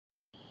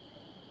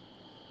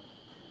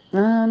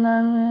And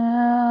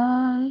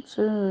I'm here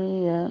to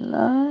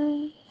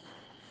realize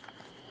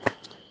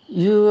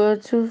you are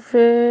too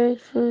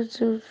faithful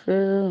to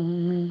fail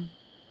me.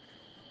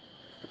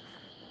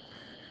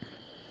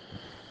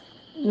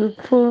 You've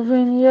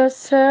proven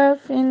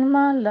yourself in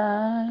my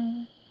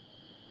life,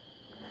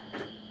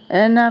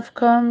 and I've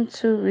come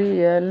to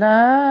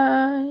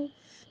realize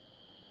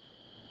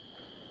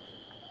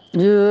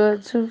you are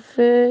too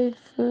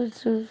faithful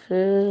to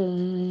fail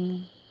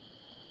me.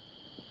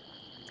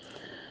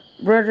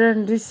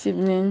 Brethren, this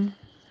evening,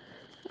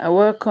 I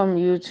welcome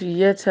you to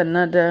yet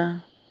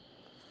another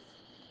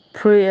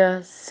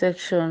prayer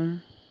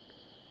section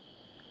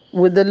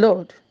with the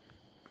Lord.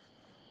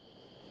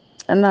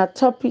 And our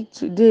topic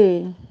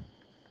today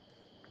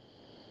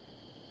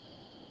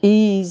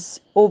is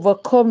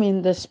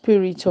overcoming the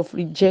spirit of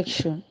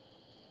rejection.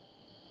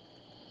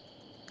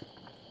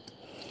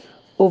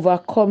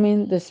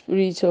 Overcoming the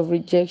spirit of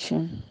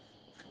rejection.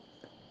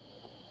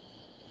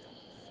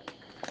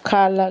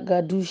 Kala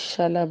gadu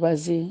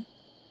shalabazi.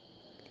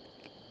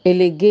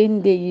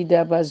 Elegende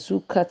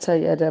yidabazu kata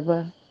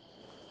yadaba.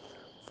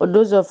 For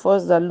those of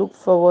us that look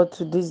forward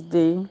to this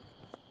day,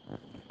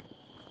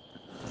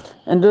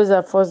 and those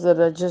of us that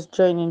are just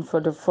joining for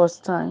the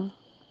first time,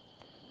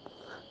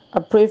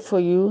 I pray for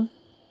you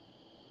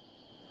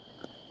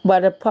by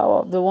the power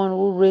of the one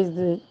who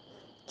raised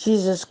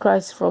Jesus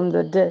Christ from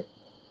the dead,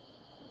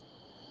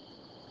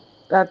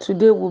 that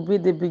today will be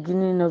the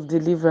beginning of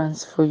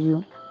deliverance for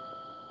you.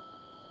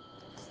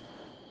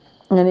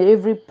 And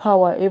every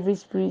power, every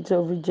spirit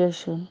of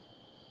rejection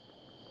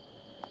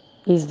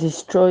is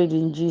destroyed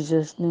in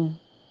Jesus' name.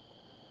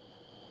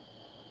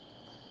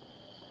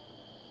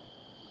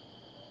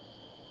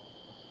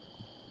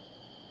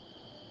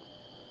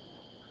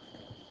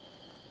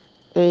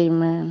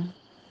 Amen.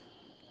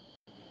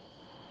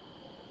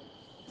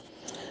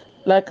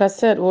 Like I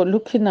said, we're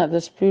looking at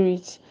the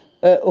spirit,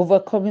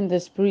 overcoming the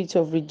spirit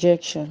of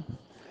rejection.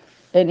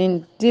 And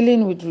in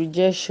dealing with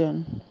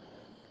rejection,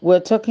 we're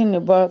talking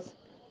about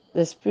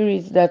the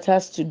spirit that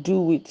has to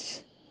do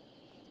with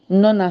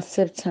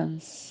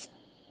non-acceptance.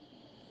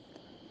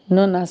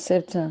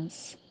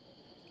 Non-acceptance.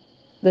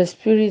 The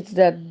spirit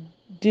that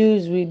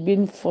deals with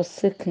being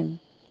forsaken.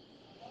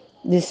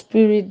 The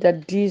spirit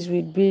that deals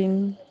with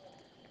being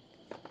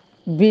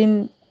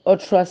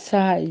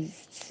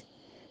ostracized.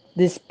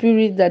 The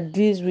spirit that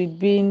deals with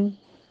being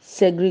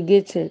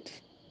segregated.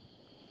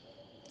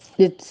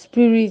 The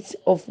spirit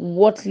of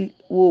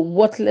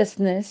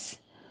worthlessness,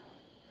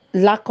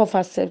 lack of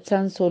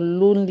acceptance, or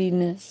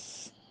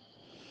loneliness.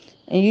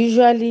 And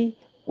usually,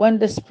 when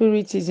the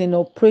spirit is in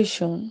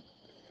operation,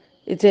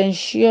 it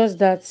ensures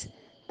that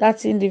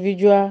that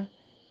individual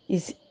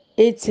is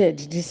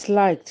hated,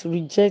 disliked,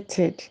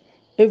 rejected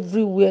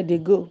everywhere they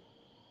go.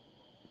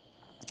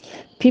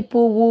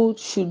 People who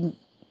should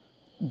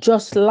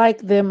just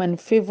like them and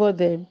favor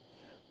them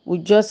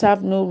will just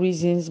have no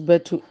reasons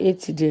but to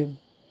hate them.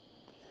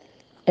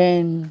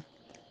 And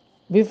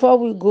before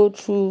we go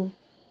through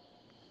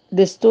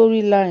the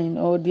storyline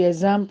or the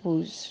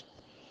examples,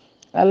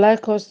 I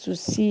like us to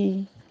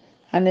see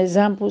an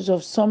examples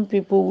of some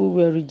people who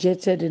were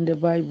rejected in the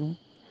Bible.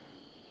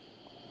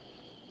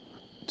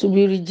 To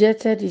be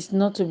rejected is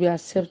not to be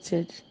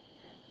accepted.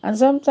 And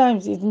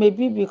sometimes it may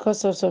be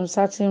because of some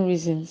certain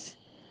reasons.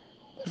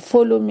 But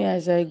follow me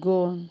as I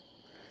go on.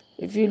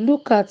 If you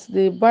look at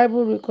the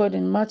Bible record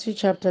in Matthew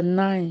chapter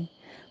 9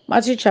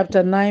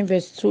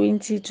 verse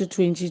 20 to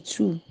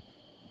 22,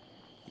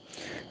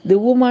 the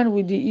woman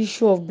with the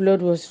issue of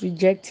blood was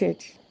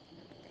rejected.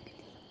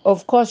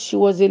 Of course, she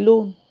was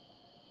alone.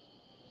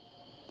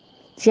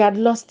 She had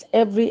lost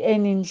every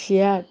earning she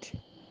had.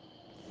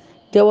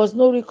 There was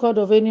no record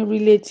of any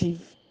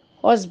relative,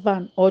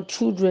 husband, or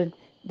children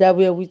that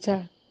were with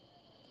her.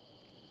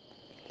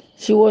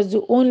 She was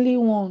the only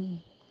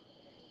one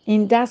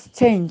in that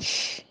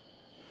stench,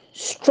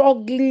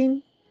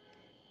 struggling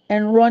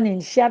and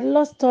running. She had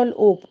lost all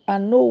hope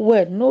and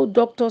nowhere, no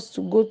doctors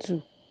to go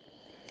to.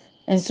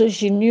 And so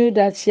she knew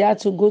that she had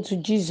to go to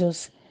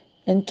Jesus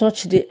and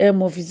touch the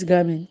hem of his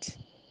garment.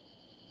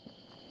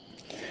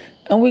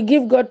 And we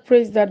give God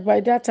praise that by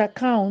that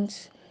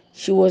account,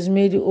 she was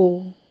made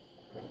whole.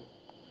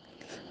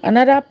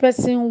 Another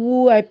person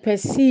who I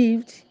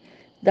perceived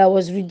that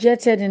was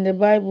rejected in the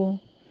Bible,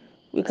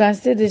 we can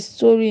see the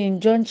story in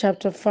John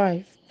chapter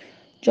 5.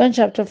 John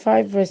chapter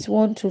 5 verse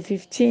 1 to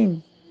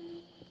 15.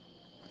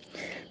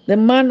 The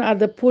man at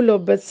the pool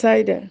of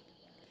Bethsaida.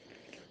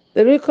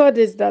 The record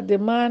is that the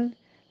man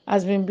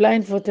has been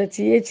blind for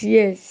 38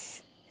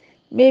 years.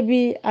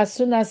 Maybe as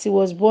soon as he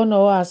was born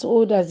or as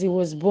old as he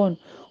was born,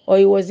 or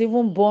he was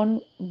even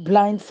born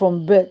blind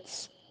from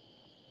birth.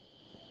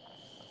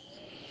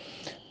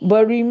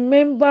 But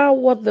remember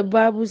what the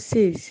Bible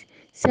says.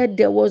 Said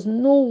there was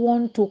no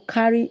one to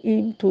carry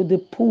him to the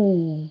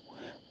pool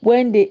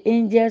when the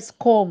angels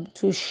come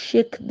to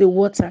shake the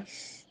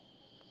waters.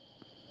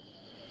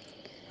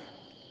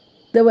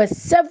 There were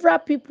several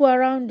people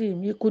around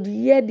him. He could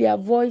hear their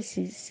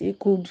voices. He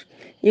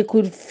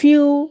could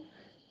feel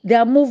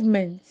their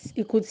movements.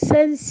 He could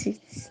sense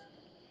it.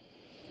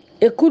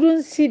 He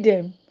couldn't see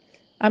them.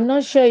 I'm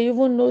not sure he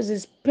even knows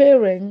his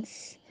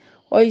parents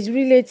or his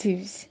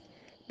relatives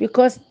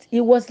because he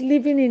was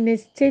living in a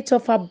state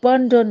of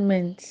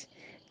abandonment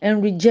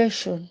and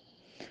rejection.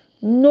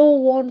 No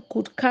one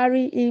could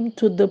carry him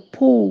to the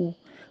pool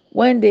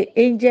when the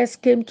angels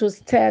came to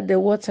stir the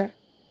water.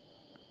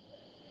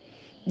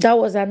 That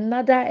was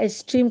another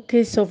extreme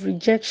case of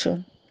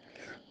rejection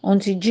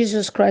until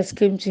Jesus Christ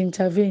came to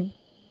intervene.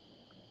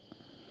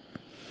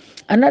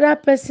 Another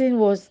person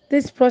was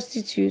this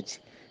prostitute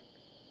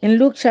in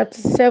Luke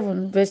chapter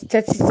 7, verse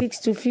 36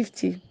 to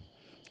 50.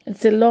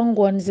 It's a long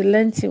one, it's a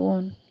lengthy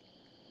one.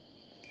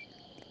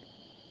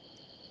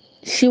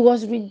 She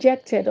was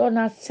rejected,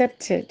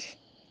 unaccepted.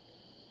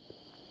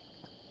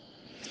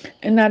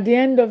 And at the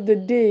end of the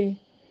day,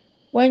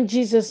 when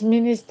Jesus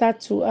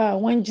ministered to her,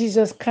 when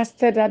Jesus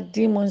casted out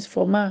demons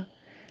from her,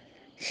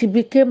 she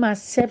became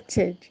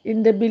accepted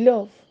in the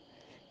beloved.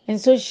 And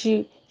so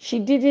she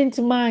didn't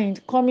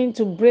mind coming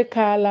to break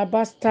her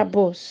alabaster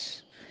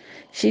box.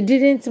 She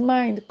didn't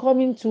mind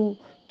coming to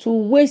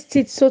waste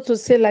it, so to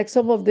say, like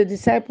some of the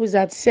disciples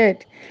had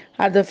said,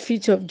 at the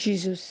feet of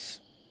Jesus.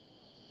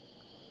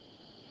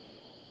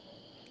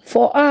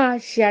 For her,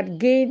 she had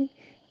gained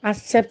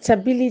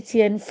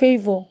acceptability and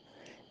favor.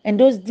 And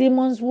those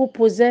demons who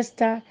possessed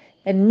her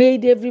and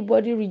made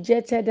everybody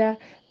rejected her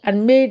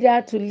and made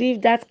her to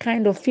live that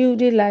kind of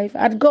filthy life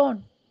had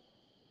gone.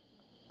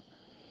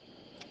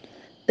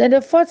 Then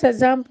the fourth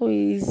example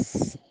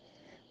is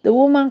the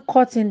woman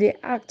caught in the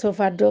act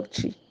of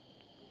adultery.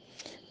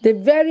 The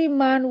very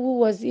man who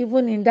was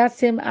even in that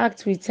same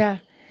act with her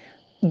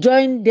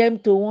joined them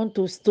to want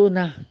to stone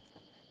her.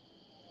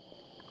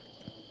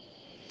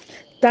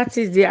 That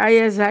is the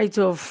highest height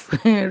of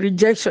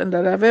rejection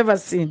that I've ever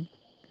seen.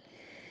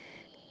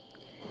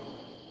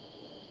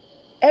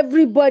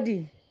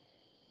 Everybody,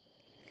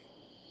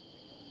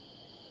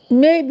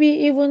 maybe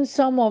even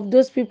some of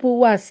those people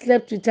who had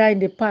slept with her in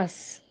the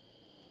past,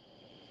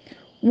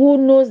 who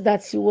knows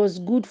that she was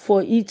good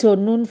for it or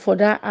known for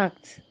that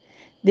act,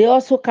 they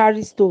also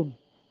carry stone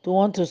to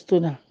want to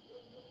stone her.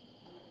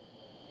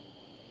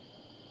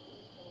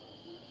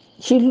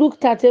 She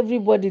looked at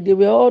everybody, they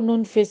were all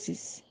known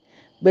faces,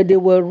 but they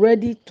were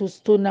ready to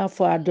stone her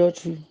for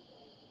adultery.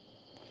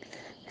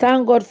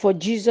 Thank God for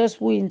Jesus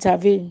who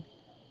intervened.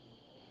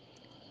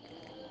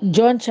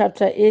 John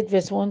chapter 8,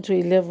 verse 1 to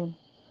 11.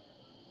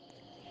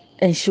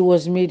 And she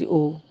was made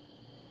whole.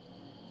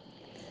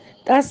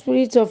 That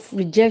spirit of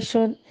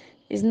rejection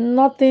is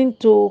nothing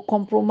to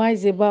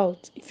compromise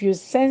about. If you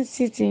sense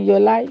it in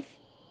your life,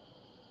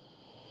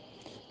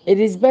 it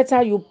is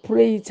better you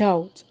pray it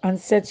out and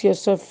set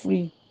yourself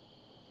free.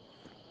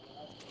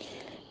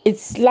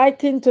 It's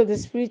likened to the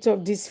spirit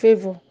of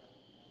disfavor.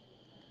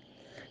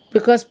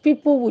 Because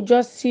people will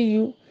just see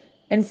you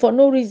and for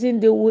no reason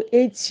they will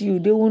hate you.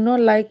 They will not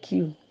like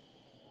you.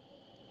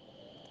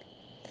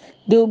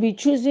 They will be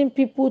choosing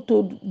people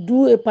to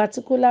do a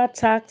particular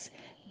task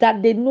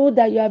that they know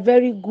that you are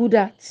very good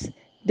at.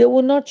 They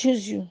will not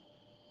choose you.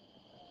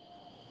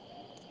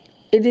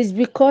 It is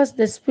because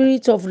the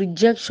spirit of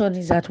rejection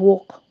is at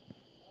work.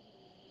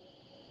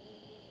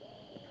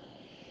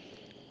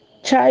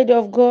 Child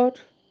of God,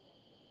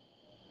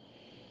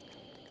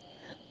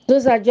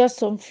 those are just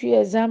some few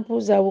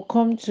examples. I will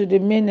come to the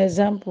main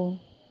example.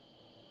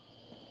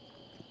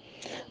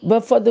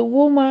 But for the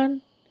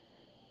woman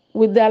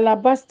with the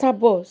alabaster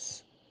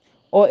box,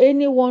 or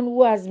anyone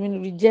who has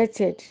been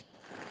rejected,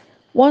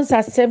 once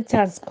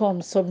acceptance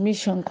comes,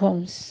 submission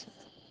comes.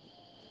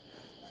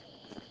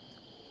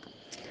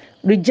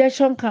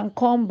 Rejection can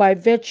come by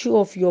virtue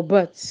of your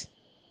birth,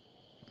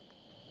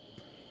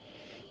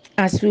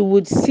 as we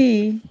would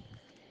see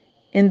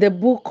in the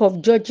book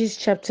of Judges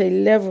chapter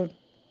 11.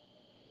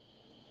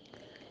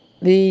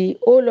 The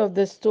whole of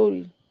the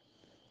story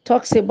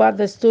talks about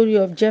the story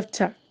of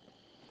Jephthah.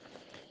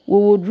 We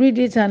would read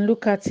it and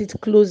look at it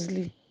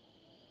closely.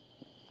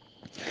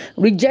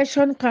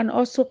 Rejection can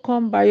also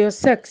come by your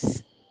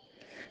sex.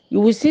 You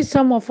will see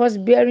some of us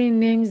bearing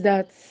names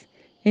that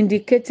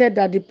indicated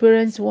that the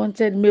parents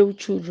wanted male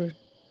children.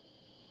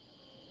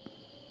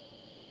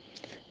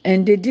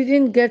 And they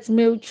didn't get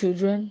male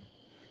children,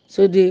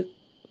 so they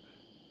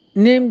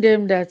named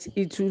them that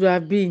it would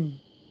have been.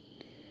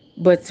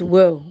 But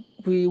well,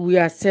 we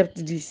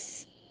accept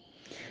this.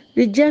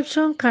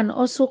 Rejection can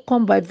also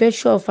come by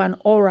virtue of an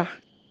aura.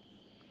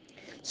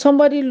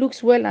 Somebody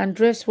looks well and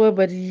dressed well,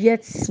 but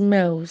yet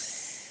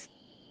smells.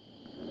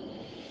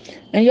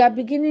 And you are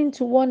beginning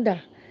to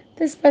wonder,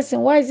 this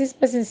person, why is this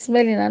person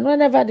smelling? And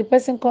whenever the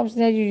person comes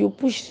near you, you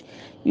push,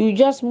 you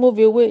just move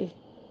away.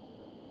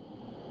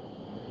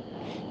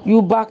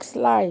 You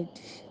backslide.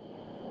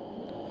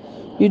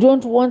 You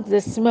don't want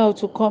the smell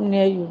to come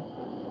near you.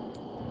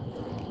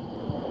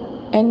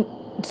 And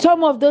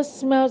some of those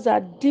smells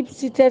are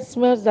deep-seated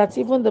smells that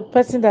even the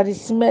person that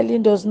is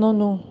smelling does not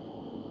know.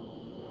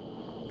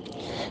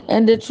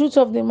 And the truth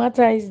of the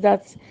matter is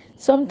that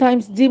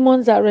sometimes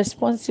demons are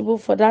responsible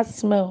for that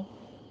smell.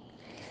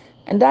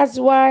 And that's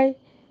why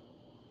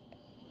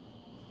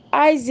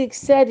Isaac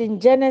said in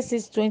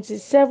Genesis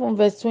 27,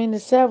 verse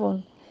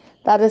 27,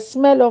 that the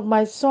smell of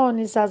my son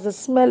is as the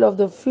smell of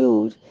the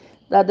field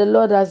that the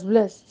Lord has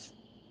blessed.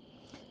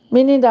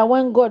 Meaning that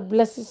when God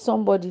blesses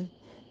somebody,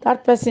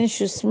 that person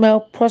should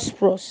smell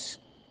prosperous.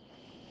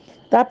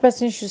 That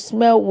person should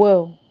smell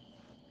well.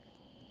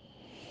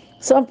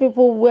 Some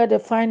people wear the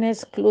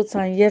finest clothes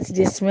and yet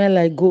they smell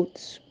like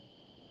goats.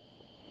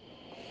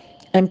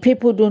 And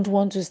people don't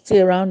want to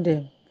stay around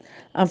them.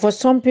 And for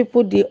some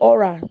people, the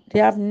aura, they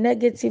have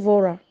negative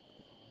aura.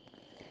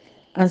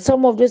 And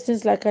some of those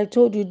things, like I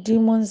told you,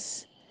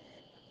 demons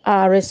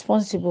are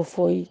responsible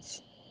for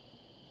it.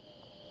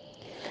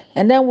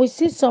 And then we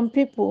see some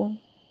people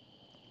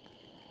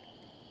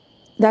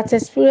that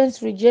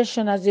experience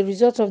rejection as a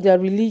result of their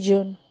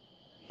religion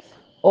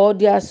or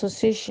their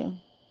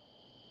association.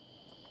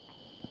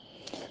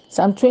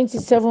 Psalm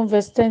 27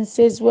 verse 10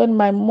 says, when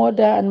my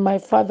mother and my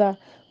father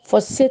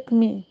forsake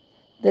me,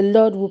 the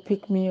Lord will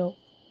pick me up.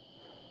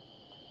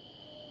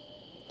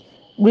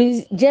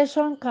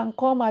 Rejection can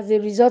come as a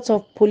result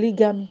of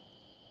polygamy.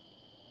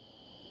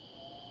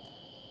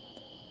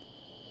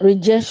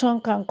 Rejection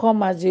can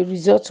come as a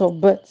result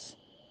of birth.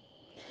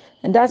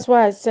 And that's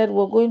why I said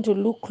we're going to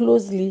look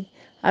closely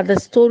at the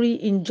story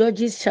in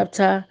Judges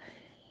chapter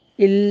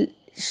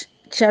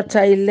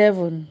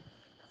 11.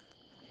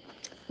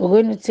 We're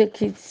going to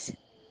take it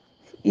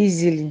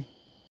easily.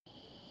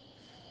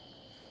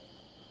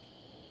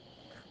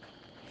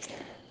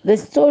 The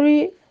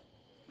story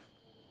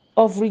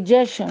of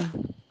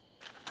rejection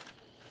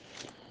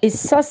is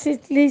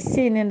succinctly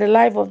seen in the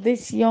life of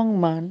this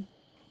young man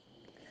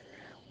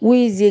who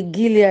is a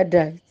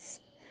Gileadite.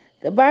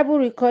 The Bible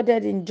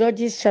recorded in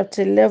Judges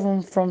chapter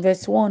 11 from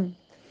verse 1.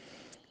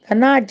 And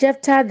now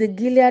Jephthah the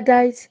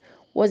Gileadite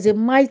was a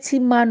mighty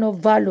man of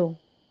valor,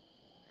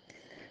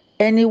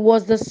 and he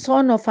was the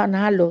son of an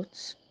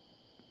harlot.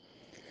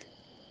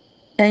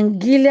 And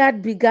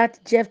Gilead begat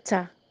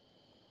Jephthah.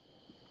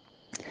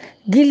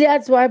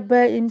 Gilead's wife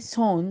bare him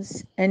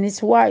sons, and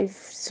his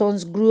wife's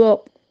sons grew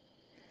up.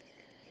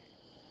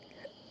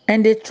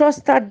 And they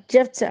trusted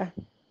Jephthah,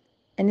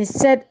 and he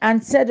said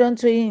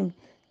unto him,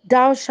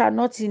 thou shalt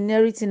not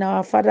inherit in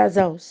our father's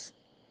house,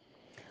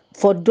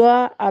 for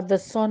thou art the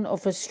son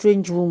of a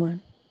strange woman.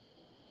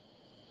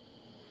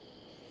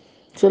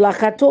 So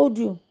like I told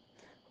you,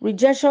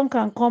 rejection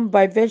can come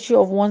by virtue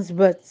of one's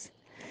birth.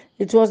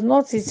 It was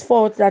not his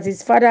fault that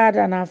his father had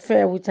an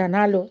affair with an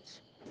harlot.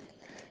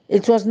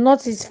 It was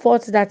not his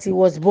fault that he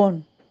was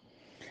born,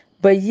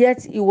 but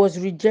yet he was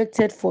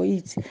rejected for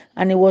it,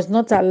 and he was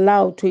not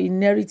allowed to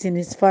inherit in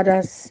his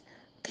father's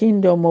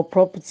kingdom or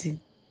property.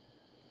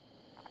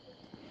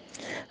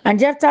 And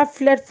Jephthah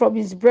fled from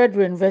his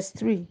brethren, verse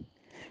 3,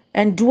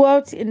 and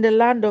dwelt in the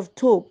land of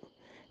Tob,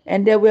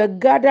 and there were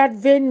gathered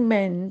vain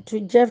men to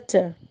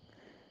Jephthah,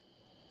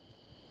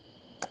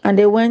 and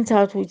they went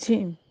out with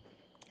him.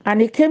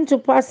 And it came to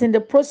pass in the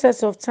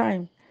process of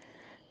time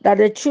that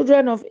the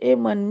children of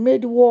Ammon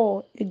made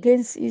war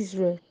against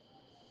Israel.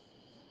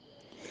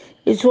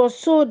 It was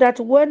so that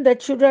when the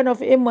children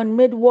of Ammon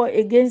made war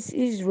against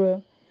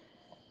Israel,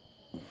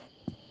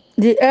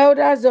 the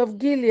elders of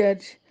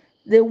Gilead,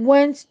 they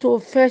went to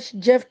fetch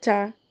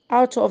Jephthah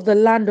out of the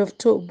land of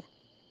Tob.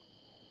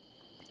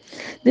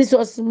 This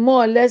was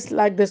more or less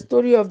like the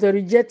story of the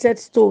rejected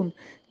stone,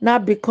 now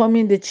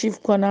becoming the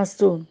chief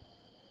cornerstone.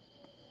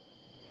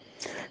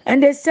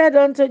 And they said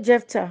unto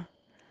Jephthah,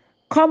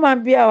 come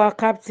and be our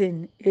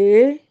captain.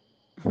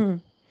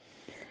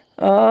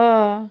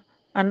 An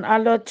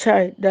adult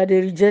child that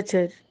they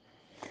rejected.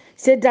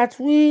 Said that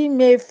we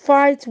may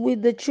fight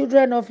with the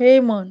children of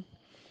Ammon.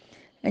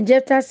 And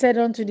Jephthah said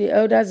unto the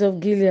elders of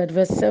Gilead,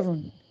 verse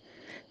 7,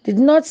 did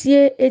not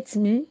ye hate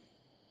me?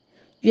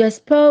 You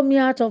expelled me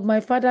out of my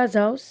father's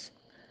house.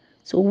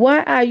 So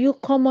why are you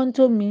come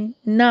unto me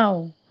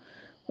now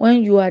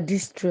when you are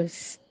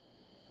distressed?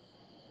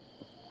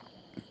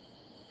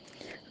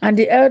 And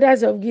the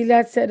elders of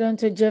Gilead said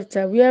unto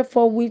Jephthah,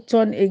 wherefore we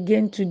turn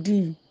again to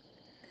thee?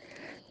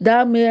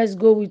 Thou mayest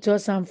go with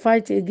us and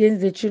fight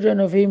against the children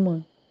of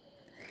Ammon,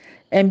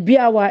 and be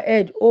our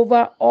head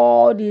over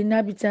all the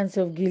inhabitants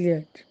of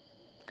Gilead.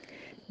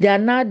 They are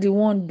now the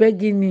one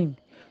begging him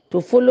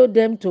to follow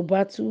them to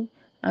battle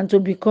and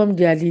to become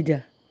their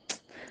leader.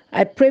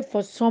 I pray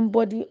for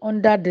somebody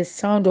under the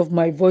sound of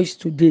my voice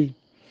today,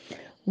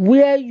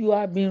 where you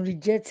have been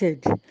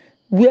rejected,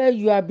 where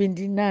you have been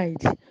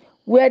denied,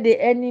 where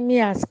the enemy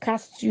has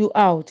cast you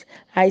out.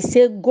 I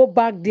say, go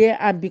back there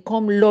and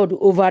become Lord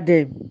over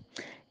them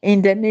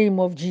in the name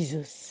of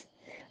Jesus.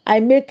 I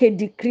make a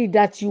decree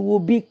that you will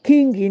be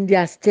king in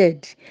their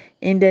stead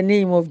in the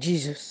name of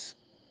Jesus.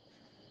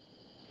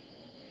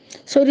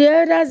 So the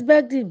elders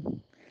begged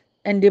him,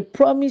 and they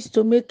promised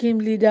to make him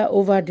leader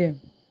over them.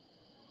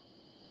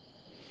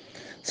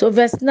 So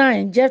verse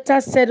 9,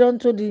 Jephthah said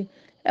unto the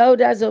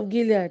elders of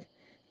Gilead,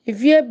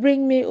 if ye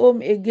bring me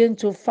home again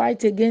to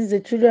fight against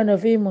the children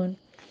of Ammon,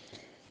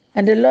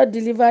 and the Lord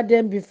deliver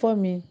them before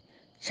me,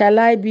 shall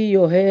I be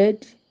your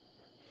head?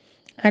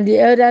 And the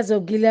elders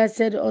of Gilead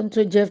said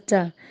unto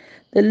Jephthah,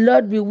 The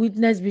Lord be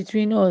witness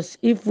between us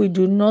if we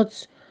do not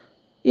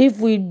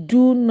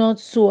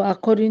so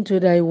according to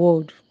thy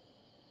word.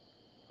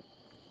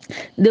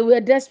 They were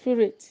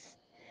desperate.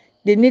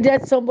 They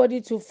needed somebody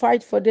to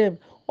fight for them.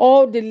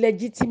 All the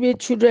legitimate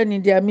children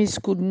in their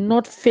midst could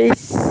not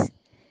face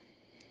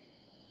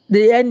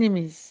the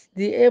enemies,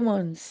 the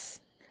Ammons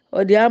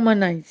or the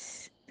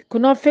Ammonites. They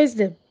could not face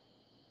them.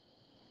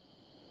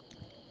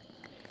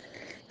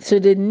 So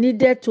they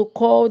needed to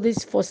call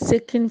this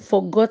forsaken,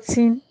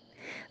 forgotten,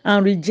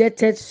 and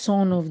rejected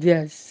son of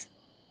theirs.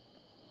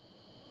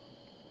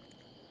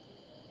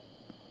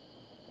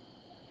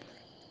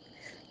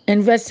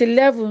 In verse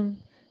 11,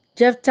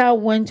 Jephthah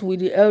went with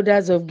the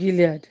elders of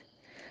Gilead,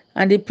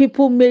 and the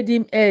people made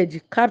him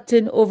head,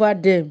 captain over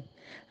them.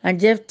 And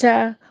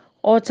Jephthah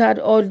uttered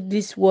all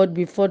this word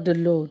before the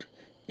Lord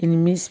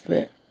in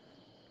Mizpeh.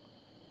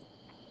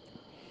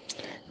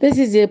 This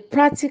is a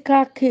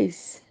practical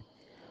case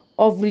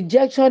of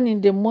rejection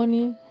in the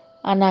morning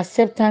and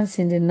acceptance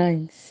in the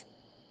night.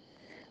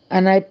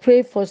 And I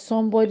pray for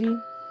somebody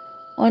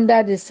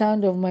under the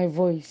sound of my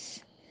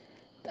voice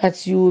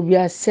that you will be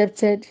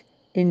accepted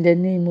in the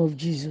name of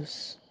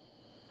Jesus.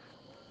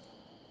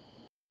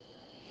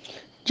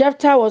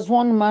 Jephthah was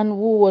one man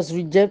who was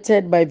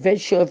rejected by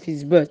virtue of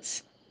his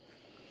birth.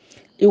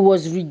 He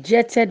was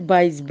rejected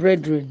by his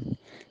brethren.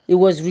 He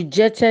was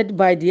rejected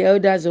by the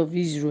elders of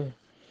Israel.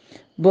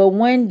 But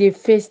when they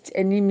faced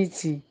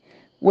enmity,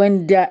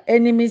 when their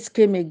enemies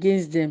came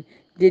against them,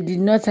 they did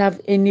not have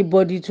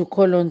anybody to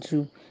call on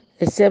to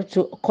except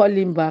to call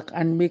him back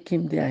and make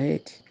him their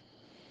head.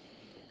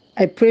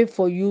 I pray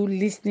for you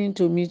listening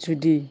to me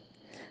today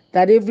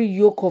that every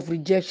yoke of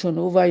rejection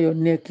over your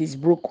neck is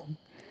broken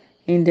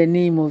in the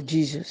name of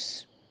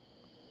Jesus.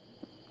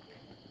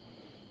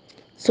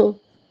 So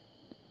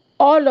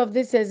all of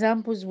these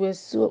examples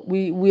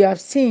we have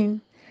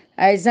seen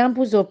are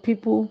examples of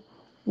people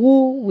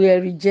who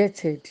were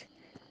rejected.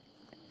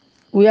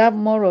 We have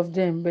more of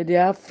them, but they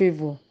have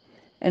favor.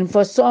 And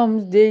for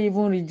some, they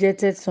even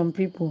rejected some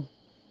people.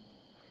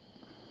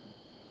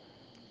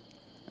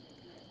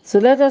 So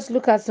let us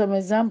look at some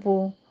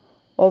example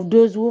of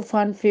those who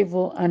found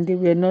favor and they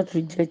were not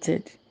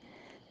rejected.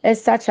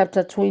 Esther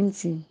chapter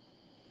 20.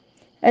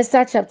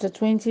 Esther chapter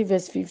 20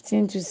 verse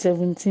 15 to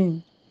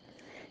 17.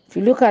 If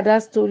you look at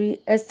that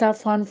story, Esther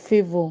found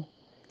favor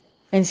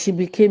and she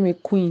became a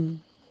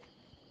queen.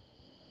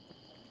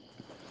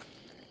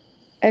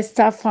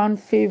 Esther found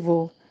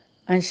favor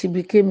and she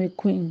became a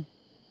queen.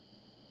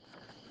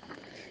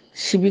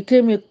 She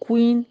became a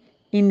queen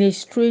in a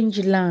strange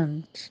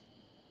land.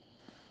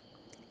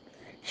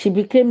 She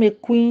became a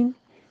queen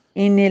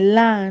in a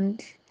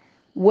land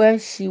where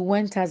she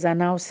went as an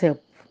house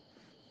help.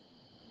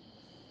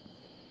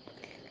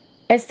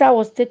 Esther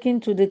was taken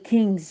to the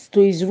king's,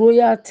 to his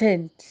royal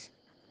tent,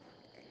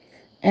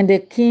 and the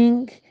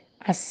king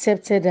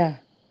accepted her.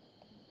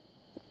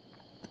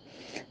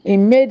 He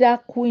made her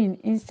queen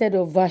instead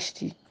of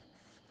Vashti.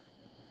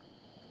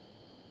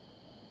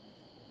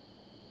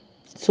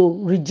 So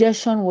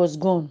rejection was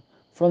gone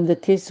from the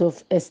case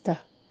of Esther.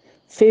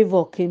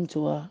 Favor came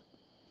to her.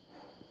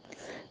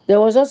 There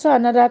was also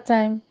another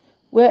time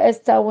where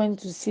Esther went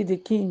to see the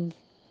king.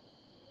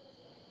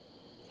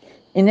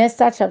 In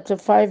Esther chapter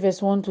 5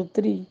 verse 1 to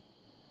 3.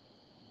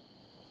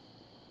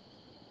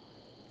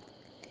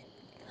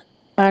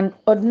 And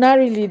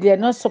ordinarily, they're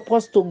not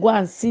supposed to go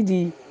and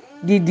see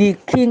the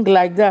king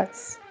like that.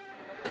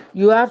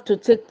 You have to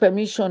take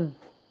permission.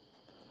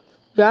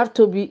 He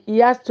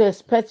has to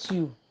expect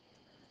you.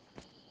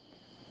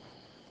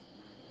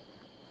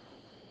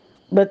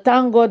 But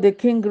thank God the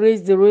king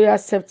raised the royal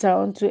scepter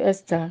unto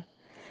Esther.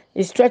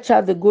 He stretched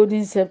out the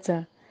golden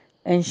scepter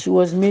and she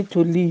was made to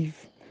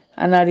live,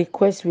 and her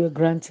requests were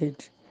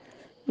granted.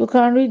 You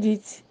can read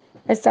it.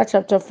 Esther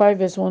chapter 5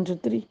 verse 1 to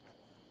 3.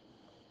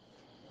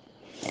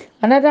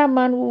 Another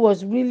man who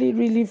was really,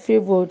 really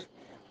favored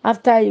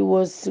after he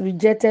was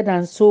rejected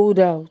and sold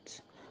out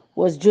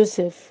was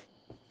Joseph.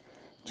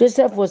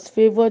 Joseph was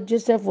favored.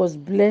 Joseph was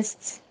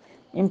blessed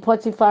in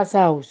Potiphar's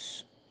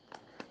house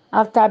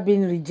after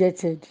being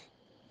rejected.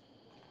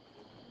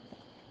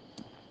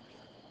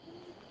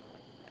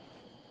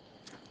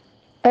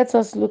 Let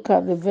us look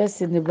at the verse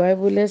in the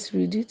Bible. Let's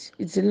read it.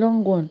 It's a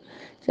long one.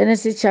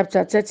 Genesis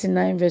chapter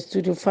 39 verse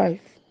 2 to 5.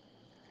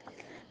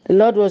 The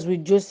Lord was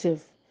with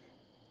Joseph,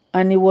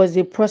 and he was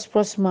a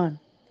prosperous man.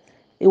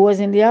 He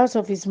was in the house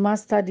of his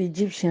master the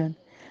Egyptian,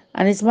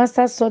 and his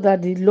master saw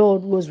that the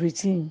Lord was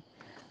with him,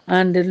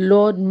 and the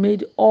Lord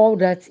made all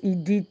that he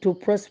did to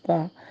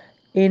prosper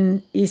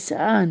in his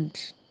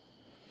hand.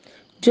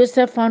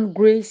 Joseph found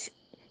grace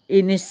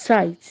in his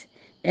sight,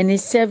 and he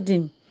served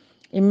him.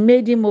 He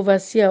made him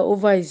overseer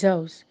over his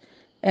house,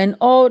 and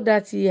all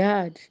that he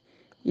had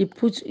he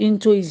put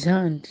into his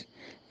hand.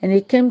 And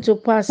it came to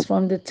pass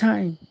from the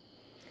time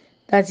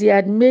that he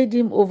had made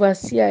him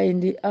overseer in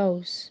the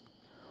house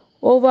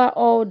over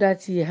all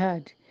that he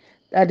had,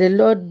 that the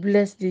Lord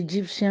blessed the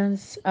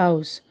Egyptian's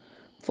house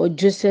for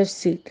Joseph's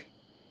sake.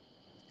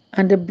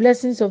 And the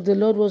blessings of the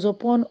Lord was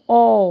upon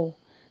all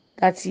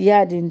that he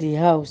had in the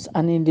house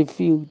and in the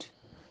field.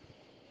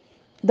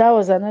 That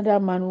was another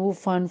man who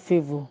found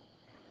favor,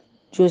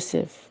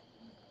 Joseph.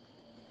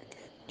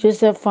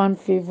 Joseph found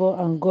favor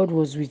and God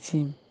was with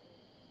him.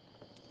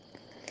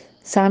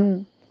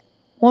 Psalm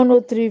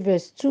 103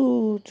 verse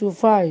 2 to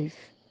 5.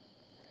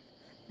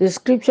 The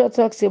scripture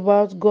talks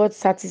about God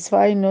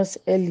satisfying us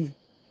early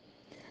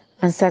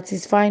and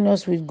satisfying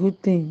us with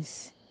good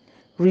things,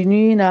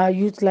 renewing our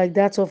youth like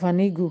that of an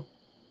eagle,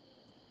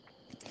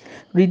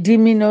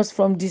 redeeming us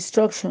from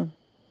destruction,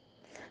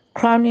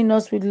 crowning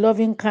us with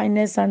loving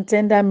kindness and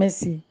tender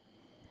mercy.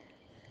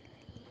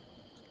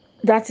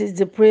 That is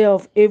the prayer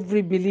of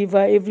every believer,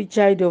 every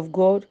child of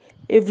God,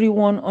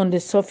 everyone on the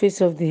surface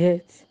of the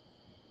earth.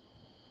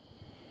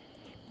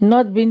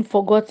 Not being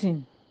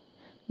forgotten,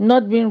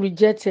 not being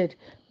rejected,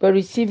 but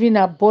receiving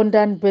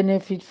abundant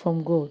benefit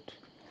from God.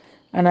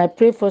 And I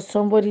pray for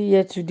somebody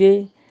here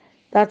today,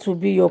 that will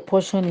be your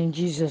portion in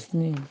Jesus'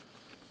 name.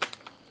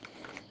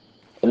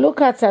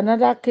 Look at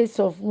another case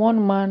of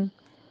one man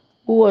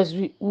who was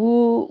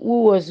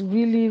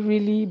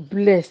really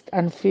blessed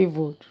and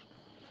favored.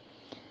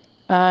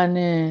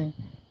 And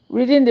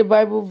reading the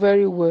Bible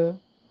very well,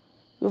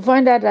 you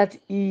find out that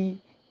he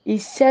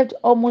served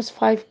almost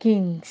 5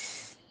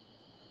 kings,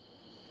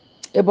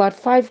 about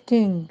 5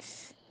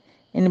 kings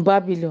in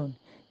Babylon,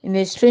 in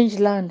a strange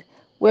land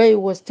where he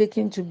was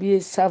taken to be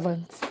a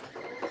servant.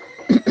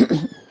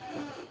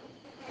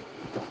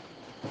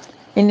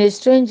 In a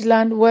strange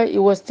land where he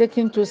was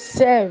taken to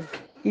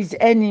serve his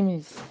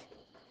enemies,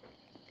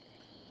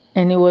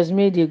 and he was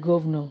made a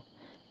governor.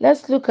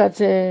 Let's look at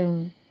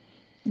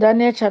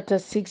Daniel chapter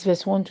 6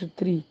 verse 1 to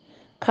 3.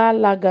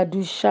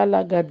 Kalagadu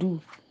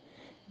shalagadu.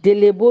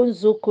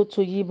 Delebonzo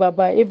kotoyi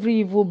baba. Every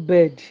evil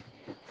bird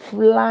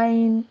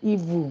flying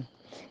evil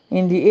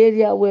in the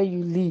area where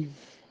you live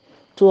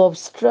to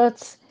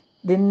obstruct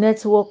the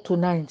network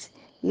tonight,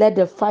 let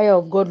the fire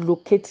of God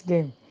locate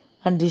them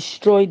and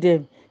destroy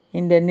them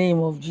in the name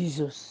of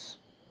Jesus.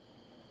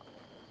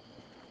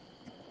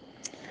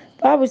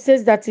 Bible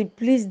says that it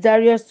pleased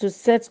Darius to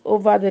set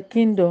over the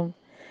kingdom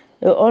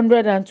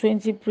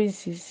 120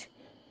 princes,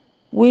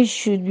 which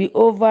should be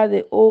over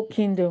the whole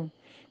kingdom,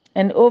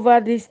 and over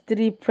these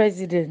 3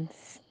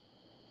 presidents,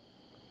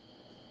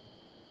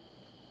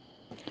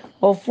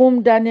 of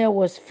whom Daniel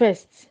was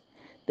first.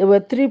 There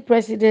were 3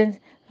 presidents,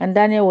 and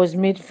Daniel was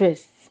made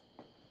first.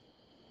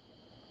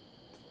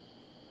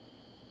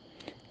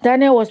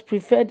 Daniel was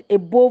preferred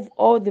above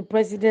all the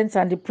presidents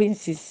and the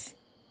princes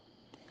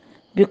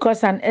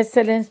because an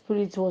excellent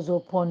spirit was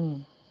upon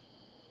him.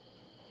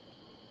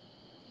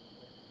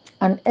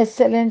 An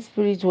excellent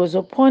spirit was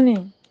upon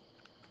him.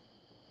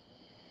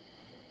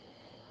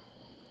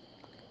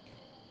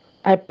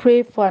 I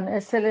pray for an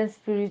excellent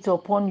spirit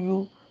upon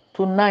you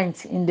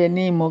tonight in the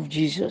name of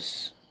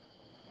Jesus.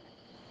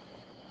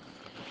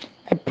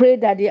 I pray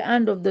that the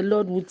hand of the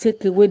Lord will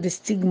take away the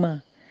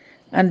stigma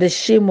and the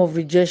shame of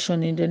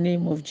rejection in the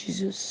name of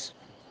Jesus.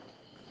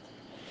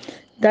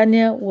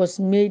 Daniel was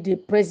made a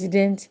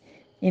president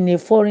in a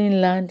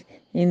foreign land,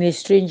 in a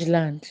strange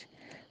land.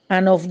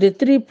 And of the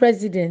 3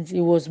 presidents,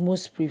 he was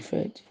most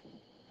preferred.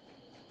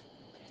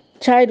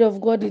 Child of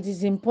God, it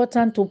is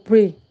important to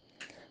pray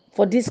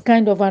for this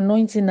kind of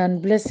anointing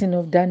and blessing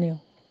of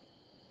Daniel.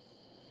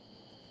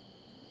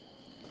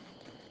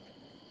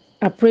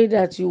 I pray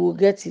that you will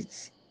get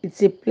it.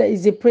 It's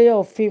a prayer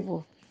of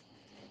favor.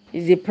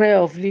 It's a prayer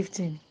of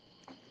lifting.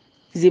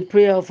 It's a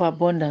prayer of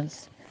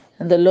abundance.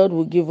 And the Lord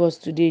will give us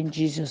today in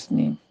Jesus'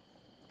 name.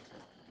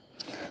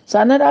 So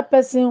another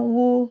person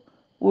who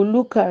we'll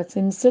look at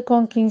in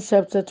 2 Kings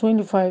chapter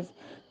 25,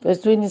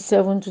 verse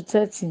 27 to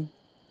 30.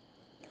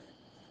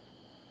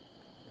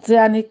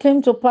 And it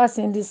came to pass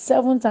in the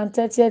 7th and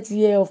 30th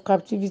year of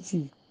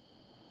captivity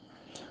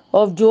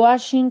of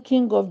Joachim,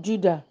 king of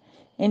Judah,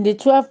 in the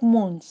 12th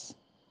month,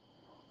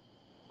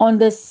 on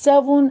the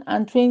 7th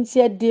and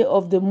 20th day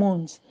of the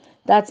month,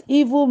 that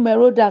evil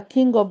Merodach,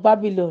 king of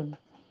Babylon,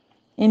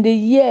 in the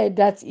year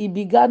that he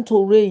began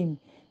to reign,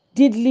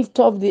 did lift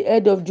up the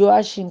head of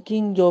Joachim,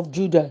 king of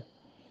Judah,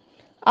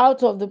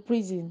 out of the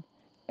prison,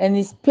 and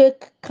he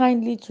spake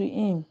kindly to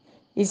him.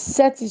 He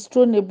set his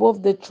throne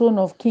above the throne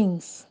of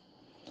kings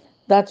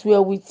that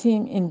were with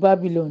him in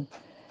Babylon,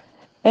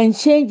 and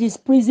changed his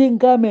prison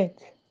garment.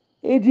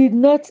 He did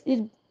not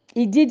eat,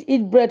 he did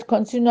eat bread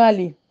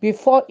continually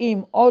before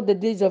him all the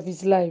days of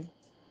his life,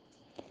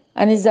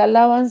 and his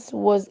allowance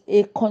was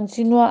a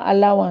continual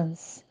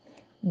allowance,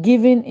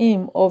 given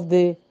him of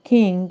the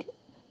king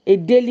a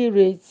daily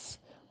rate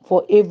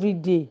for every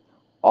day,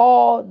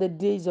 all the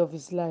days of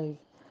his life.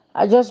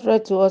 I just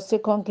read to us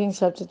 2 Kings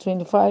chapter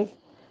 25,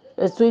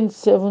 verse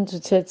 27 to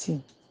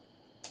 30.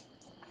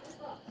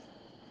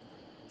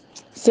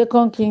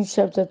 2 Kings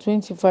chapter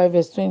 25,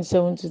 verse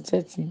 27 to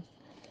 30.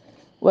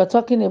 We're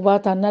talking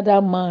about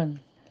another man,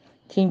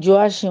 King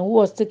Joachim, who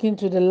was taken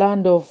to the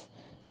land of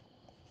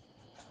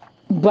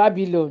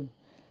Babylon,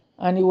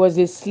 and he was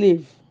a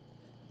slave.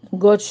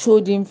 God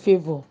showed him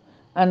favor,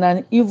 and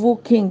an evil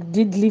king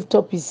did lift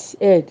up his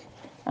head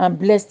and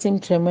blessed him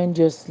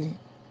tremendously.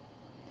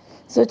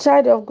 So,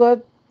 child of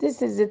God,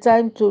 this is the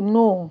time to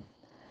know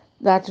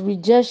that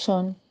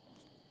rejection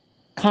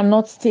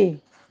cannot stay.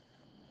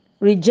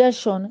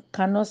 Rejection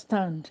cannot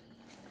stand.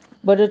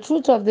 But the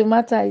truth of the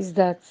matter is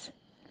that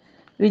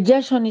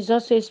rejection is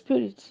also a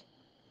spirit.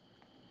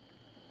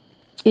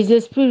 It's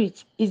a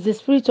spirit. It's the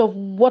spirit of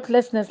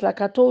worthlessness, like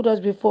I told us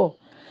before.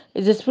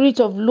 It's the spirit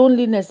of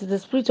loneliness. It's the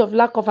spirit of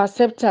lack of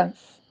acceptance.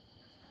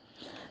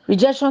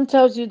 Rejection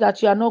tells you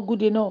that you are not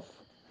good enough.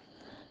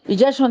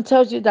 Rejection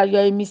tells you that you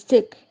are a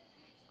mistake.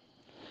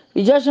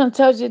 Rejection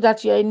tells you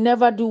that you are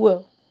never do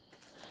well.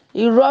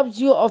 It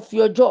robs you of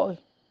your joy,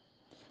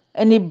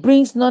 and it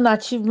brings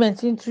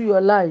non-achievement into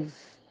your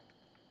life.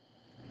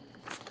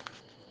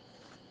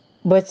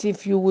 But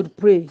if you would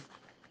pray,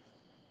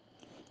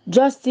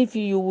 just if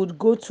you would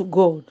go to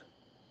God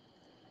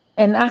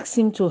and ask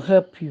Him to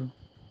help you,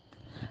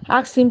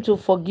 ask Him to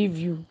forgive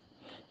you.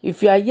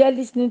 If you are here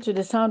listening to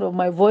the sound of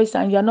my voice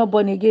and you are not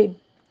born again,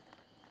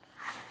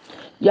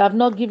 you have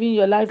not given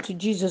your life to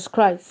Jesus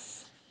Christ,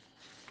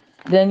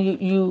 then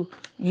you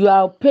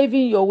are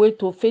paving your way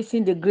to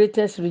facing the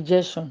greatest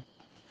rejection.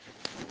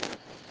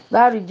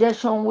 That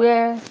rejection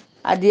where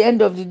at the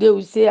end of the day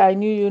we say, I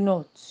knew you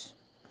not.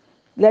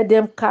 Let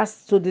them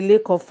cast to the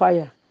lake of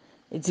fire.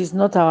 It is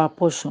not our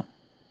portion.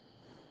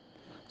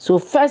 So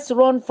first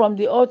run from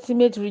the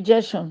ultimate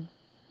rejection.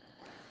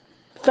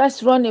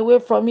 First run away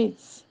from it.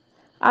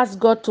 Ask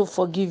God to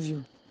forgive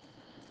you.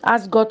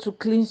 Ask God to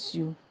cleanse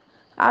you.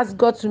 Ask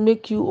God to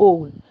make you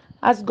whole.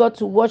 Ask God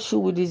to wash you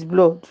with His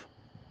blood.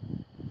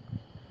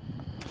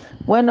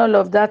 When all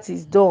of that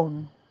is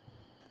done,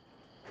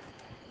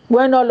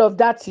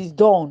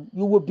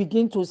 you will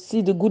begin to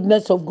see the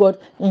goodness of God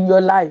in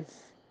your life.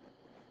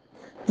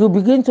 You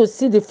begin to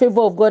see the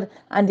favor of God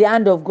and the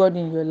hand of God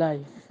in your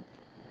life.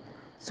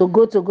 So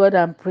go to God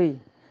and pray.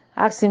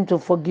 Ask Him to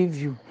forgive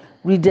you.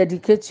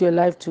 Rededicate your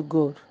life to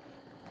God.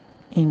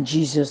 In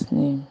Jesus'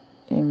 name,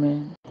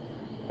 amen.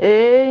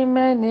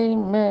 Amen,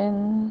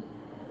 amen.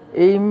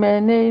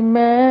 Amen,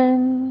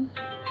 amen.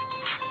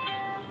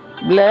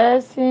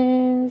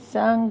 Blessings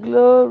and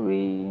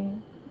glory,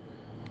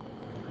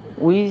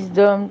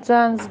 wisdom,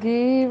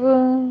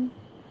 thanksgiving,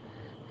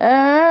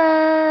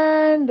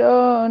 and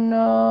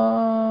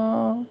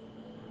honor,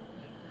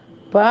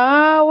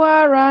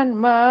 power and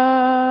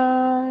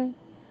might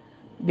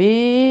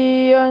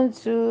be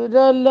unto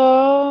the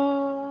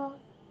Lord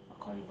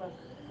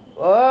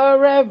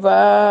forever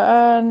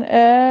and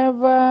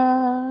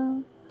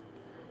ever.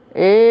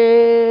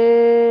 Amen.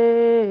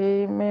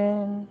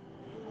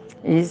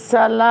 He's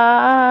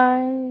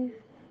alive.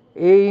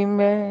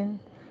 Amen.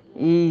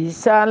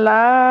 He's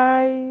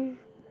alive.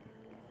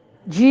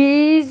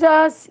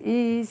 Jesus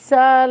is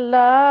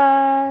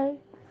alive.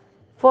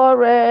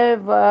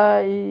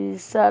 Forever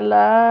is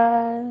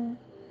alive.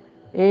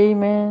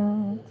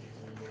 Amen.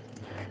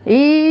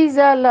 He's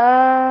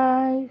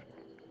alive.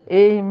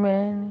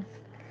 Amen.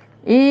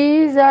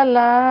 He's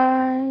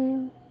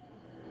alive.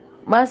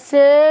 My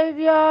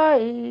Savior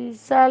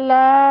is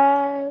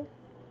alive.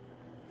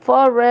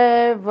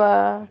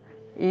 Forever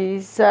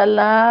is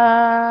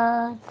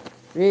alive.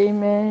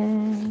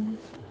 Amen.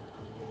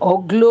 Oh,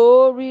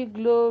 glory,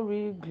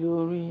 glory,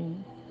 glory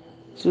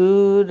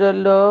to the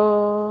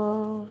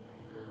Lord.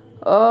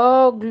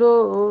 Oh,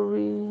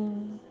 glory.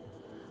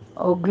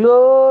 Oh,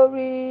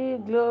 glory,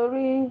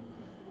 glory,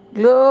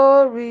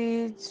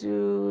 glory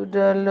to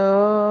the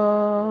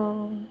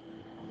Lord.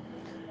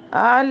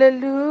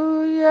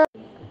 Hallelujah.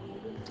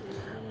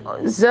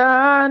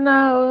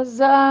 Hosanna,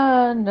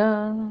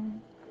 Hosanna.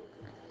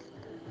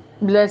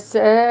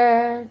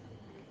 Blessed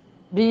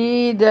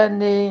be the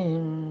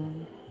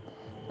name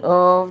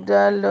of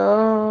the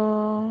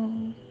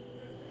Lord.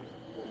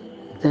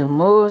 The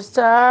Most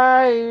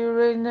High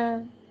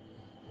reigneth.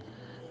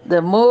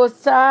 The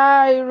Most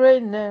High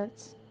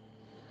reigneth.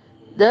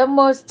 The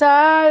Most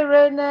High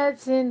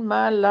reigneth in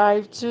my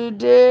life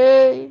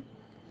today.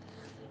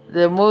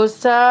 The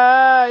Most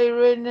High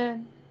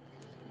reigneth.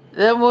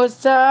 The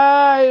Most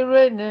High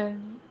reigneth.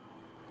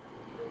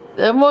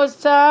 The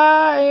Most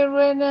High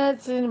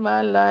reigneth in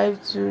my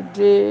life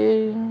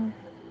today.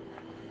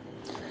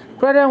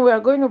 Brethren, we are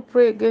going to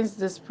pray against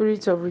the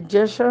spirit of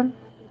rejection.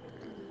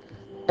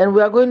 And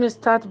we are going to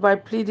start by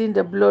pleading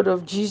the blood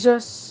of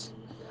Jesus,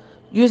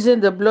 using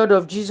the blood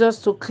of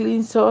Jesus to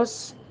cleanse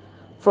us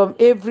from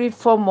every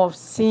form of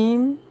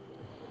sin,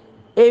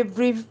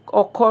 every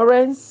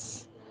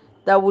occurrence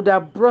that would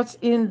have brought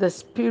in the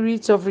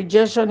spirit of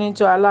rejection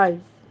into our life,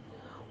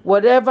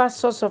 whatever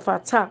source of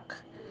attack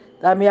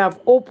that may have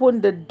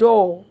opened the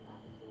door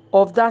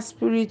of that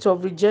spirit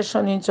of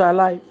rejection into our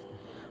life.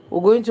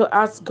 We're going to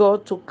ask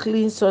God to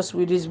cleanse us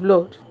with His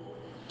blood,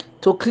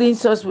 to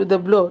cleanse us with the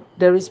blood.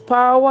 There is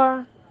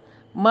power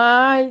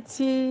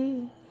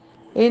mighty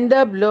in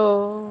the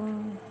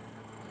blood.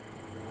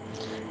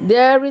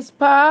 There is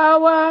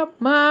power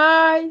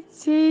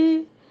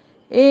mighty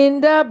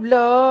in the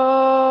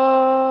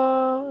blood.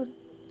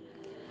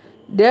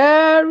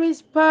 There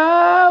is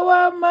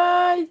power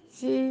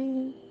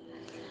mighty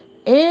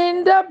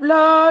in the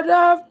blood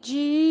of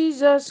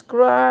Jesus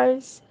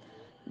Christ.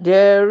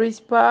 There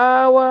is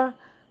power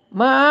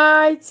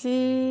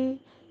mighty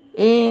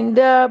in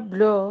the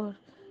blood,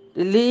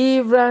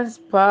 deliverance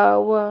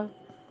power.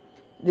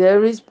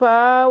 There is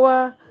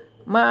power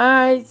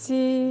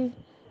mighty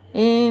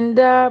in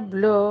the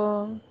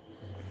blood,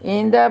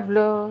 in the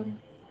blood.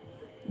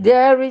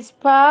 There is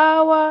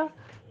power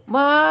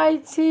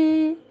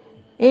mighty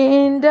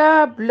in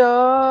the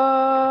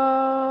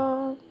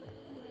blood.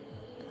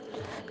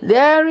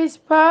 There is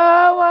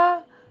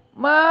power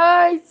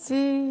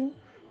mighty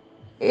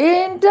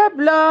in the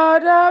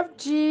blood of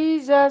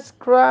Jesus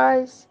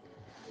Christ.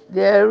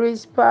 There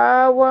is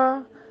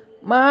power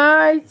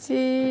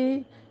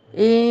mighty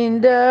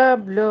in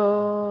the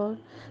blood.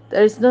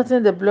 There is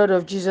nothing the blood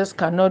of Jesus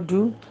cannot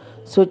do.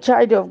 So,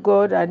 child of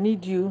God, I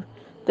need you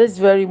this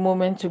very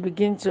moment to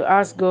begin to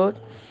ask God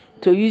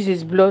to use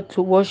His blood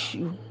to wash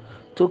you,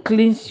 to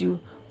cleanse you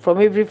from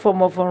every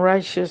form of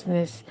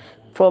unrighteousness,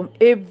 from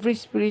every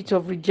spirit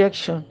of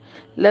rejection.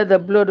 Let the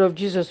blood of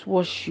Jesus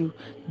wash you.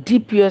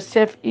 Dip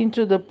yourself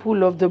into the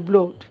pool of the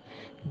blood.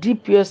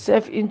 Dip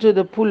yourself into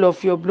the pool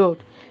of your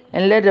blood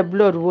and let the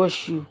blood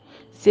wash you.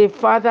 Say,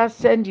 Father,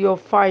 send your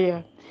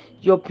fire,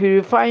 your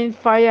purifying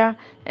fire,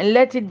 and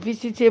let it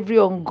visit every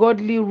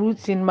ungodly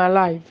roots in my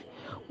life.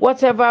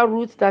 Whatever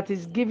root that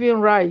is giving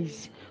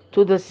rise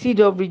to the seed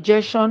of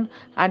rejection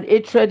and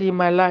hatred in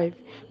my life,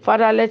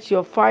 Father, let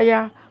your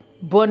fire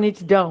burn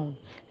it down.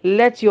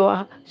 Let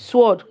your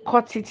sword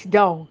cut it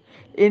down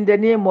in the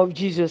name of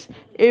Jesus.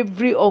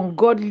 Every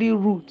ungodly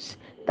root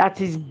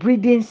that is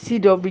breeding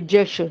seed of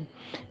rejection,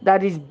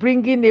 that is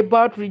bringing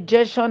about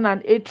rejection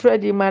and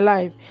hatred in my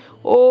life.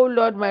 Oh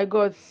Lord my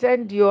God,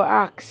 send your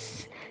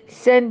axe.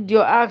 Send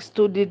your axe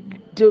to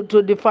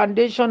the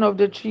foundation of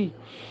the tree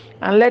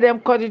and let them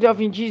cut it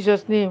off in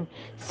Jesus' name.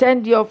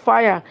 Send your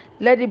fire.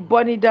 Let it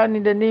burn it down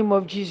in the name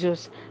of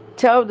Jesus.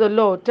 Tell the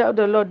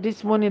Lord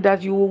this morning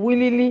that you will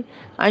willingly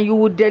and you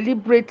will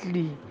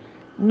deliberately,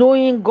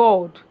 knowing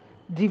God,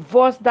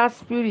 divorce that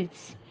spirit.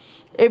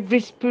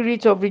 Every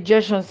spirit of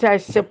rejection, say, I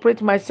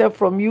separate myself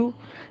from you.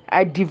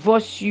 I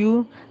divorce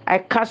you. I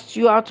cast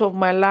you out of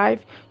my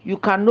life. You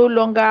can no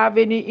longer have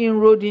any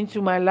inroad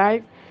into my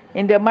life.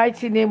 In the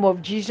mighty name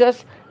of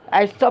Jesus,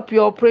 I stop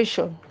your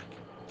operation.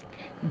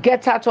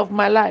 Get out of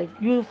my life,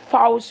 you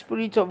foul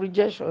spirit of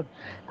rejection.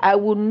 I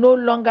will no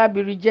longer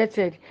be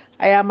rejected.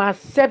 I am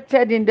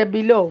accepted in the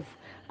beloved.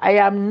 I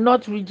am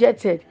not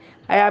rejected.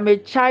 I am a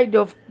child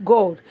of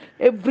God.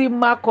 Every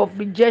mark of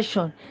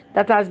rejection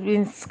that has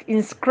been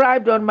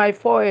inscribed on my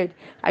forehead,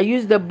 I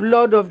use the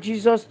blood of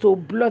Jesus to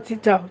blot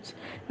it out.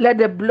 Let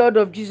the blood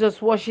of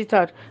Jesus wash it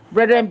out.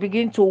 Brethren,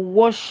 begin to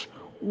wash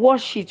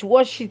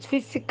it,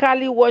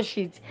 physically wash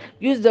it.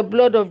 Use the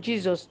blood of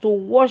Jesus to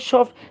wash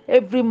off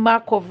every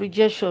mark of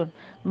rejection,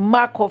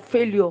 mark of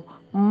failure,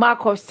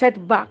 mark of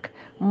setback,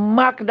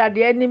 mark that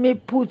the enemy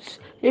puts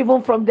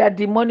even from their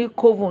demonic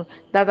coven,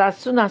 that as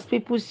soon as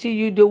people see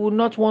you, they will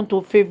not want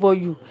to favor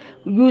you.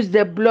 Use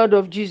the blood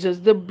of Jesus.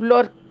 The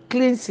blood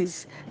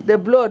cleanses, the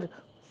blood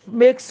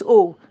makes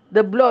whole,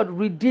 the blood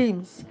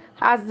redeems.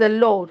 Ask the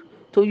Lord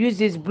to use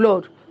His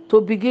blood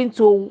to begin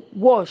to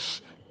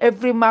wash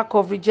every mark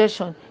of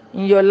rejection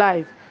in your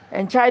life.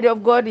 And child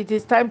of God, it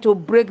is time to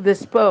break the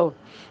spell,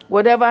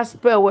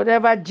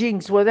 whatever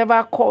jinx,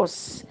 whatever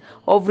curse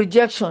of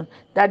rejection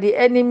that the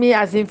enemy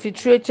has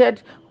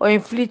infiltrated or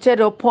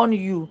inflicted upon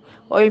you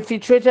or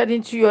infiltrated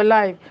into your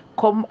life.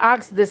 Come,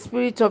 ask the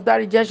spirit of that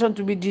rejection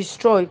to be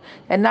destroyed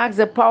and ask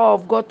the power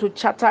of God to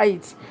shatter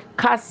it.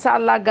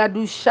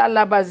 Kasalagadu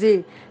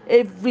shalabaze.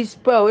 Every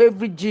spell,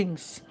 every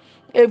jinx,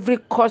 every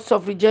cause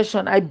of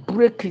rejection, I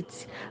break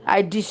it.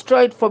 I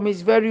destroy it from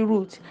its very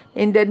root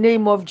in the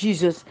name of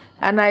Jesus.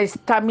 And I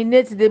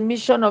terminate the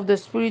mission of the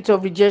spirit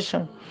of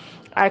rejection.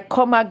 I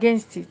come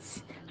against it.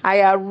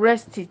 I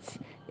arrest it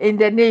in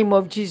the name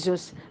of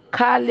Jesus.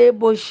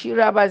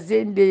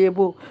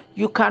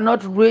 You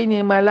cannot reign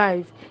in my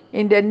life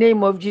in the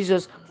name of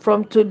Jesus.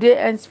 From today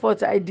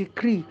henceforth, I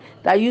decree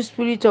that you,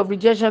 spirit of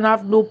rejection,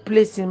 have no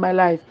place in my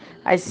life.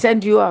 I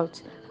send you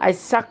out. I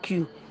sack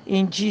you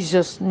in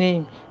Jesus'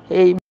 name.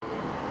 Amen.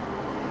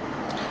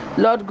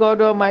 Lord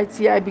God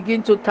Almighty, I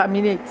begin to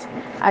terminate.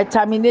 I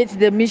terminate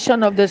the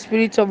mission of the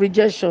spirit of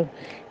rejection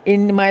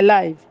in my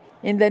life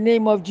in the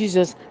name of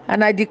Jesus.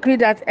 And I decree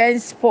that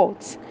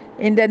henceforth,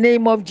 in the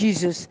name of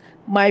Jesus,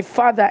 my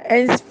Father,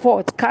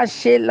 henceforth,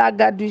 kashe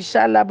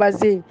lagadusha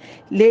labaze,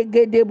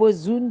 legedebo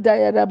zunda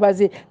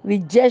yadabaze,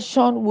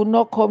 rejection will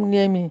not come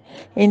near me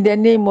in the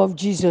name of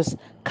Jesus.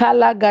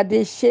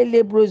 Kalagade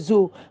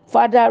shelebrozo.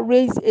 Father,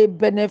 raise a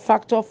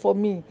benefactor for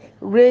me.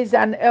 Raise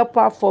an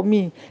helper for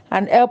me.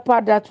 An helper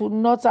that will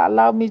not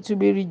allow me to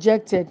be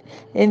rejected.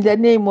 In the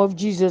name of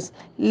Jesus,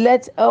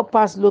 let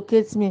helpers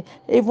locate me.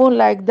 Even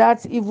like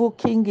that evil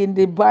king in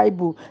the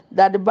Bible,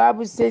 that the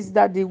Bible says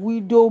that the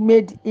widow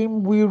made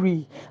him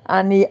weary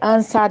and he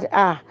answered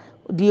her,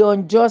 the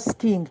unjust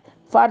king.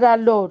 Father,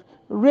 Lord,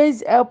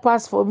 raise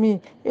helpers for me,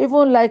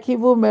 even like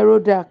evil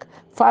Merodach.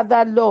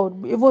 Father,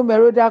 Lord, even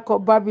Merodach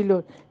of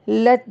Babylon,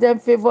 let them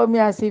favor me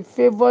as he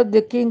favored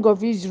the king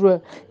of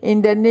Israel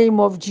in the name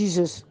of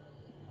Jesus.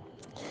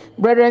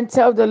 Brethren,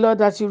 tell the Lord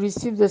that you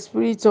receive the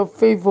spirit of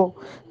favor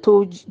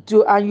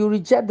and you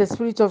reject the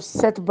spirit of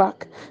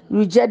setback, you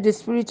reject the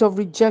spirit of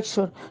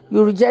rejection,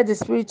 you reject the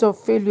spirit of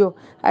failure.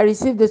 I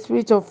receive the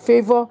spirit of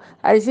favor,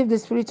 I receive the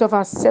spirit of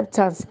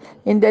acceptance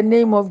in the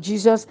name of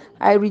Jesus.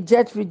 I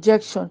reject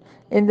rejection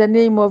in the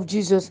name of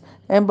Jesus,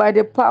 and by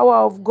the power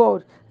of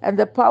God and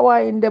the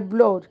power in the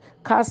blood.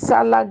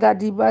 Kasala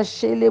gadiba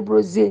shele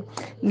broze,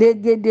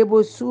 lege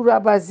debo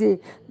surabaze.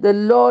 The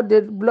Lord,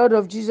 the blood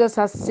of Jesus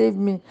has saved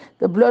me.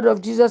 The blood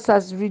of Jesus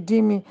has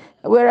redeemed me.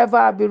 Wherever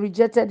I've been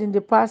rejected in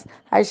the past,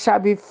 I shall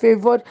be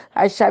favored.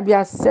 I shall be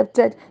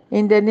accepted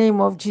in the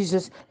name of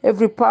Jesus.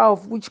 Every power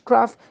of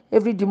witchcraft,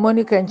 every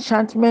demonic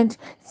enchantment,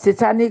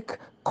 satanic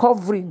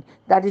covering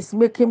that is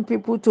making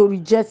people to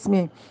reject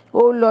me,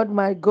 oh Lord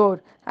my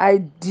God,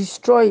 I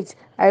destroy it.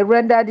 I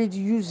rendered it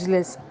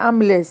useless,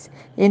 harmless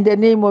in the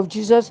name of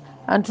Jesus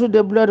and through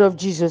the blood of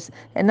Jesus.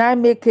 And I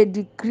make a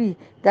decree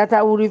that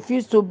I will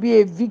refuse to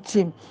be a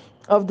victim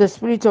of the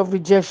spirit of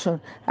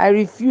rejection. I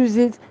refuse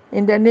it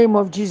in the name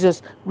of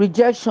Jesus.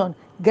 Rejection,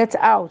 get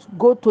out.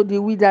 Go to the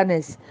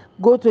wilderness.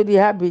 Go to the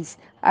abyss.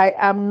 I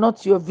am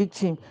not your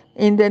victim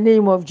in the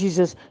name of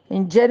Jesus.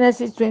 In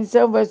Genesis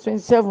 27 verse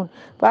 27,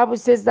 Bible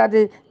says that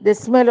the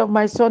smell of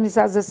my son is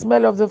as the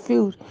smell of the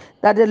field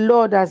that the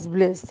Lord has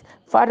blessed.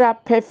 Father,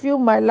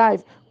 perfume my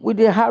life with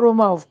the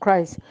aroma of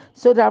Christ,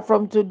 so that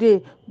from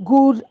today,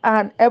 good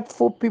and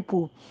helpful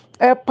people,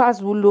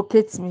 helpers will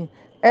locate me.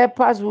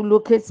 Helpers will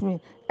locate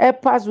me.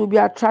 Helpers will be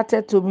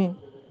attracted to me.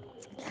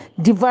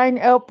 Divine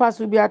helpers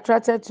will be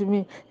attracted to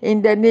me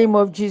in the name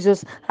of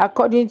Jesus.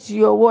 According to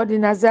your word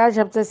in Isaiah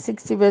chapter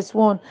 60 verse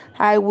 1,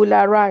 I will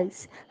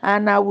arise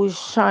and I will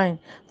shine,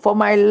 for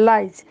my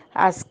light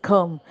has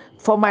come.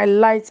 For my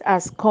light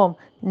has come.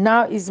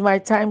 Now is my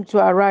time to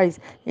arise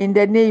in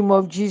the name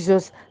of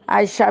Jesus.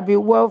 I shall be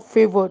well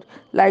favored.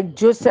 Like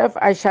Joseph,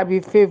 I shall be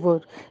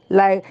favored.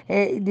 Like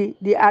at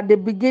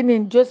the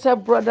beginning,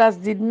 Joseph's brothers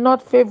did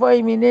not favor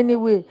him in any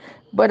way.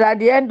 But at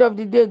the end of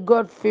the day,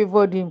 God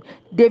favored him.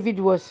 David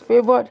was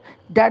favored.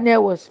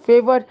 Daniel was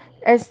favored.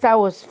 Esther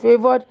was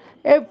favored.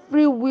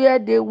 Everywhere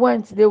they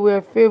went, they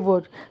were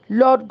favored.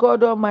 Lord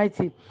God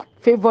Almighty,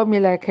 favor me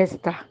like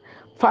Esther.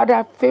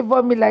 Father,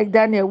 favor me like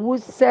Daniel, who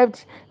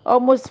served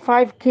almost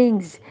 5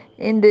 kings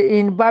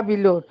in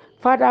Babylon.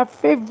 Father,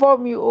 favor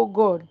me, O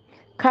God.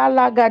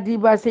 Kala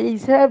Gadiba says he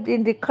served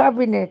in the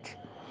cabinet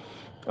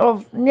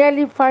of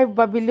nearly 5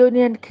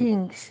 Babylonian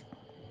kings.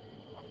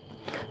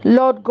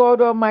 Lord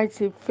God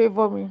Almighty,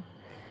 favor me.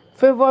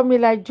 Favor me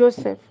like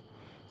Joseph.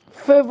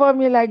 Favor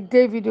me like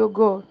David, O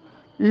God.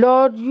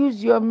 Lord,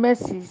 use your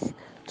mercies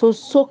to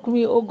soak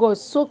me, O God.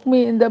 Soak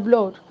me in the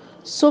blood.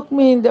 Soak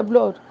me in the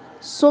blood.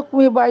 Soak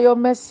me by your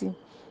mercy.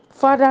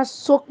 Father,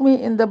 soak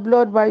me in the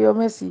blood by your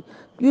mercy.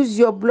 Use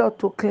your blood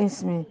to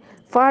cleanse me.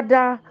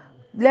 Father,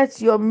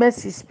 let your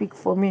mercy speak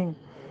for me.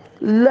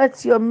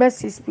 Let your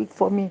mercy speak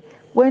for me.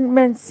 When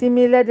men see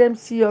me, let them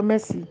see your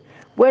mercy.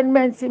 When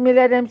men see me,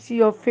 let them see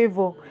your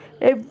favor.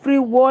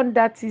 Everyone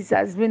that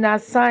has been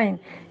assigned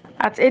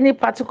at any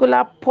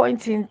particular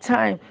point in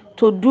time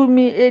to do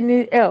me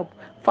any help,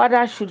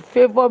 Father, should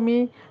favor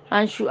me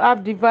and should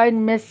have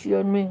divine mercy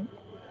on me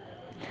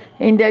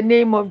in the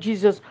name of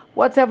Jesus.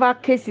 Whatever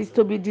case is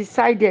to be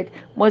decided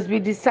must be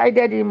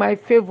decided in my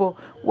favor,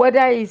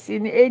 whether it's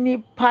in any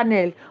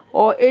panel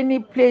or any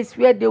place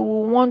where they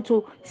will want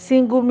to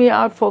single me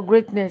out for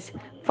greatness.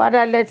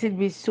 Father, let it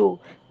be so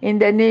in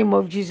the name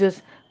of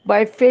Jesus.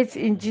 By faith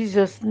in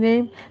Jesus'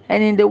 name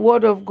and in the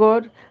word of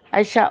God,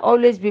 I shall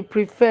always be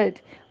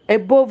preferred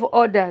above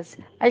others.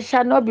 I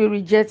shall not be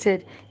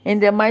rejected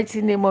in the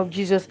mighty name of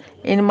Jesus.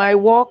 In my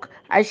work,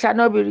 I shall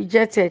not be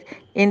rejected.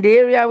 In the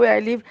area where I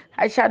live,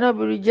 I shall not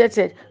be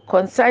rejected.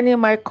 Concerning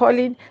my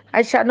calling,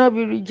 I shall not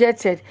be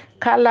rejected.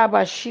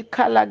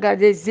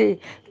 Kalabashikalagadeze.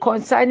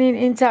 Concerning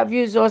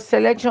interviews or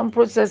selection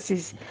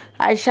processes,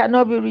 I shall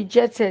not be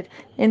rejected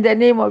in the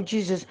name of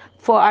Jesus.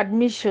 For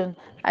admission,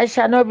 I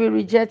shall not be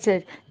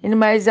rejected. In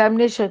my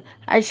examination,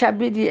 I shall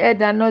be the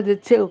head and not the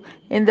tail.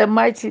 In the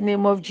mighty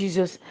name of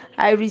Jesus,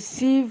 I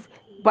receive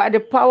by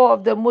the power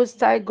of the Most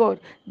High God,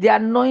 the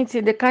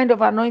anointing, the kind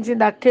of anointing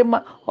that came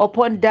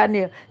upon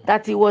Daniel,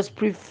 that he was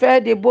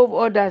preferred above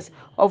others.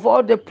 Of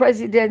all the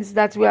presidents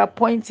that were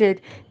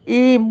appointed,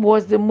 he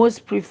was the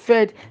most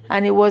preferred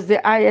and he was the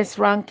highest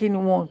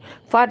ranking one.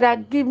 Father,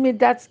 give me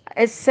that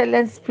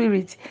excellent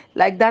spirit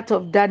like that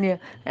of Daniel,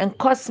 and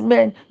cause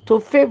men to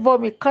favor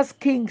me, cause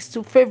kings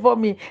to favor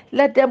me.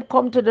 Let them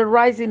come to the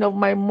rising of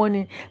my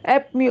morning.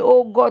 Help me,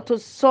 oh God, to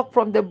suck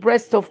from the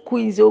breast of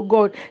queens, oh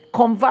God.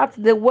 Convert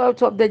the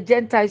wealth of the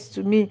Gentiles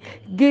to me.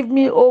 Give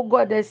me, oh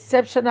God,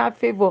 exceptional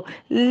favor.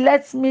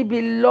 Let me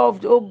be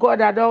loved, oh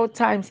God, at all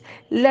times.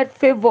 Let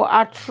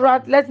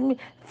me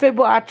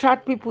favor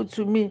attract people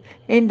to me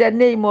in the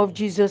name of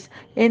Jesus.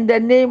 In the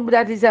name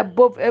that is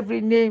above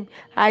every name,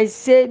 I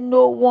say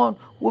no one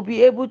will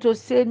be able to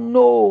say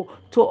no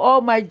to all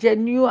my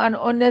genuine and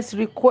honest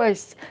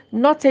requests.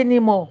 Not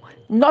anymore.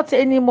 Not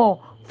anymore.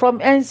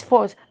 From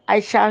henceforth, I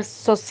shall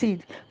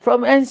succeed.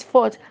 From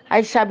henceforth,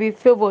 I shall be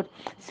favored.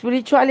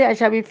 Spiritually, I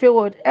shall be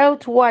favored.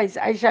 Health-wise,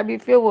 I shall be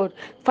favored.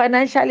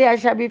 Financially, I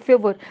shall be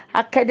favored.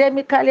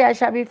 Academically, I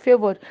shall be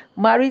favored.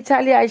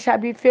 Maritally, I shall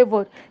be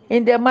favored.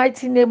 In the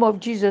mighty name of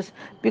Jesus,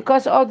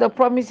 because all the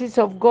promises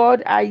of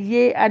God are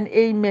yea and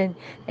amen.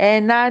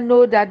 And I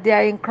know that they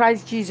are in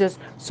Christ Jesus.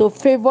 So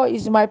favor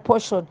is my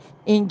portion.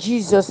 In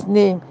Jesus'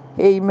 name,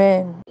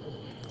 amen.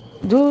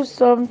 Do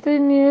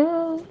something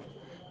new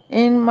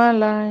in my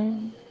life.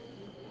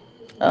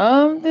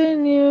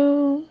 Something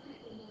new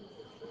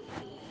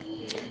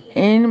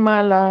in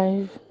my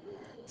life.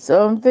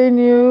 Something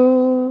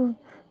new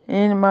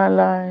in my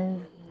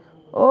life.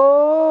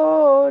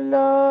 Oh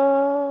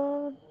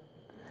Lord,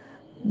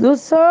 do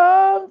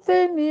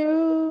something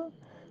new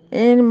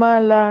in my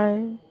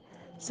life.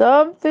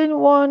 Something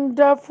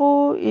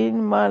wonderful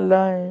in my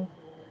life.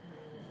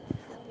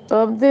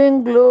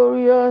 Something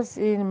glorious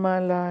in my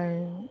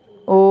life.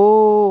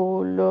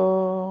 Oh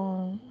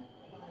Lord,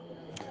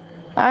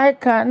 I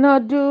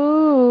cannot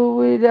do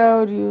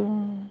without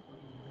you.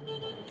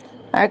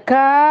 I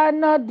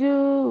cannot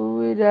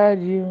do without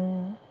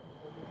you.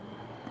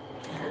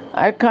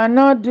 I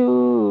cannot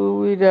do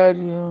without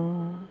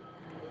you.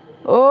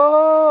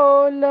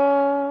 Oh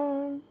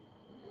Lord,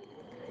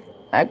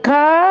 I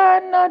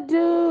cannot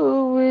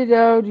do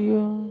without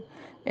you.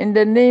 In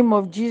the name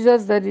of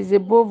Jesus that is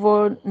above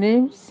all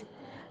names,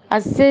 I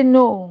say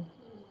no.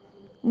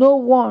 No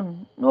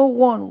one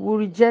will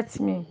reject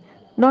me.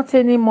 Not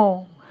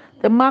anymore.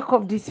 The mark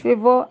of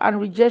disfavor and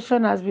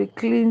rejection has been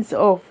cleansed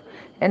off.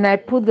 And I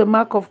put the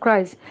mark of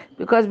Christ.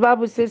 Because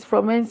Bible says,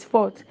 from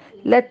henceforth,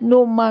 let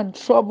no man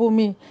trouble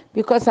me.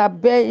 Because I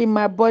bear in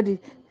my body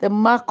the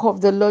mark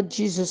of the Lord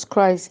Jesus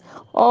Christ.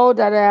 All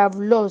that I have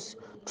lost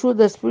through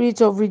the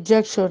spirit of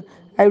rejection,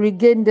 I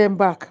regain them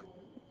back.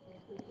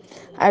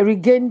 I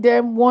regain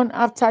them one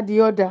after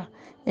the other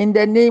in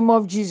the name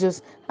of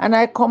Jesus. And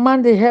I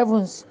command the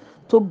heavens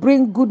to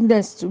bring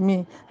goodness to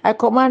me. I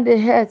command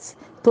the earth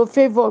to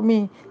favor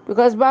me,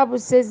 because Bible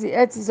says the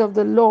earth is of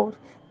the Lord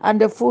and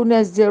the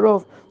fullness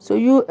thereof. So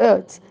you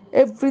earth,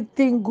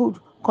 everything good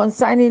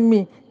concerning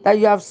me that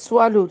you have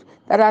swallowed,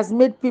 that has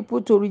made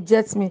people to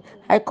reject me,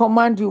 I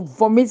command you,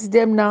 vomit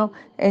them now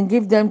and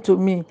give them to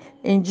me.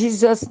 In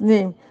Jesus'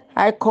 name,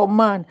 I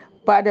command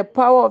by the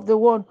power of the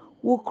one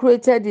who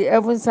created the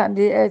heavens and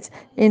the earth,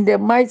 in the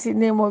mighty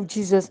name of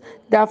Jesus,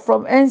 that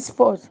from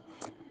henceforth,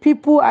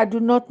 people I do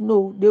not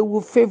know, they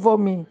will favor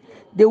me.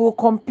 They will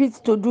compete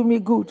to do me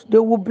good. They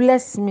will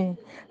bless me.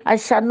 I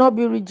shall not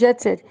be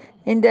rejected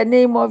in the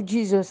name of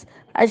Jesus.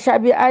 I shall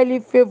be highly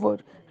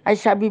favored. I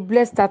shall be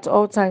blessed at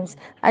all times.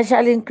 I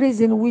shall increase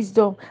in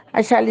wisdom.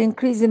 I shall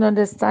increase in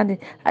understanding.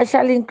 I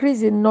shall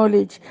increase in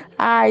knowledge.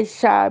 I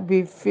shall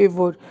be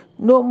favored.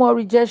 No more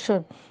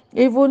rejection.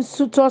 Even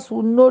suitors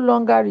will no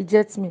longer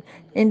reject me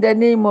in the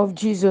name of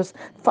Jesus.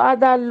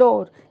 Father,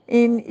 Lord,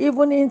 in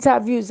even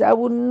interviews, I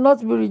will not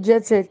be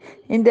rejected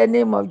in the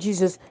name of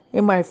Jesus.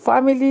 In my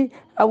family,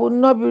 I will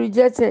not be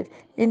rejected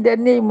in the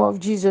name of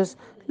Jesus.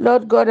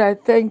 Lord God, I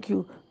thank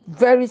you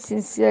very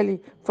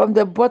sincerely from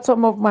the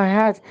bottom of my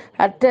heart.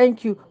 I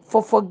thank you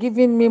for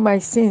forgiving me my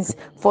sins,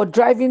 for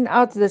driving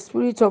out the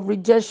spirit of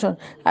rejection.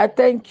 I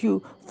thank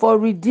you for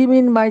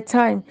redeeming my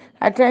time.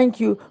 I thank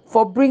you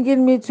for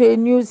bringing me to a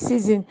new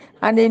season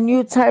and a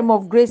new time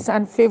of grace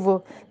and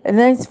favor. And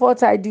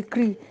henceforth I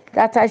decree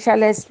that I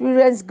shall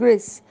experience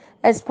grace,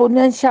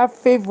 exponential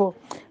favor,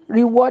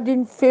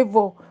 rewarding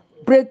favor,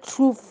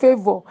 breakthrough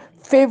favor,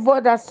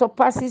 favor that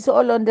surpasses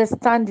all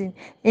understanding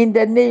in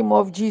the name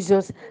of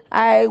Jesus.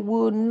 I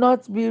will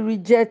not be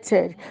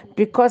rejected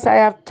because I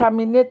have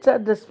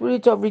terminated the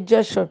spirit of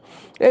rejection.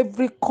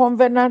 Every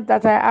covenant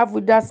that I have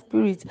with that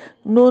spirit,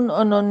 known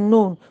and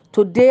unknown,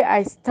 today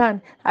I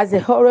stand as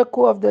a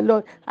oracle of the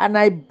Lord and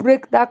I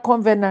break that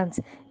covenant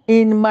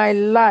in my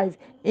life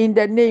in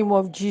the name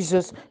of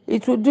Jesus.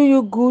 It will do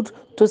you good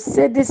to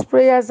say these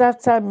prayers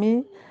after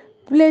me.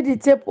 Play the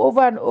tape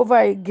over and over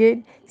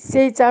again.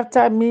 Say it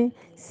after me.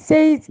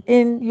 Say it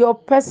in your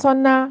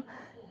personal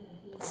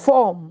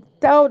form.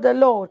 Tell the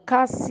Lord,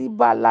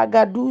 Kasiba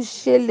Lagadu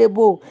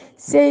Shelebo.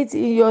 Say it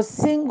in your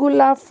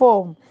singular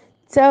form.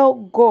 Tell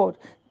God,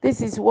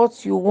 this is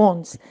what you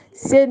want.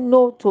 Say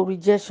no to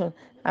rejection,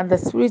 and the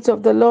Spirit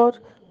of the Lord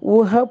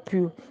will help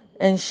you,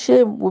 and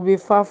shame will be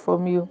far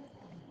from you.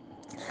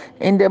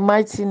 In the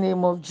mighty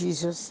name of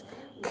Jesus.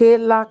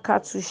 Kela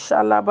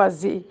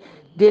Katushalabaze.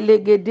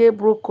 Delegede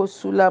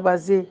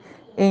Brokosulabaze.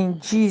 In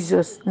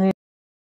Jesus' name.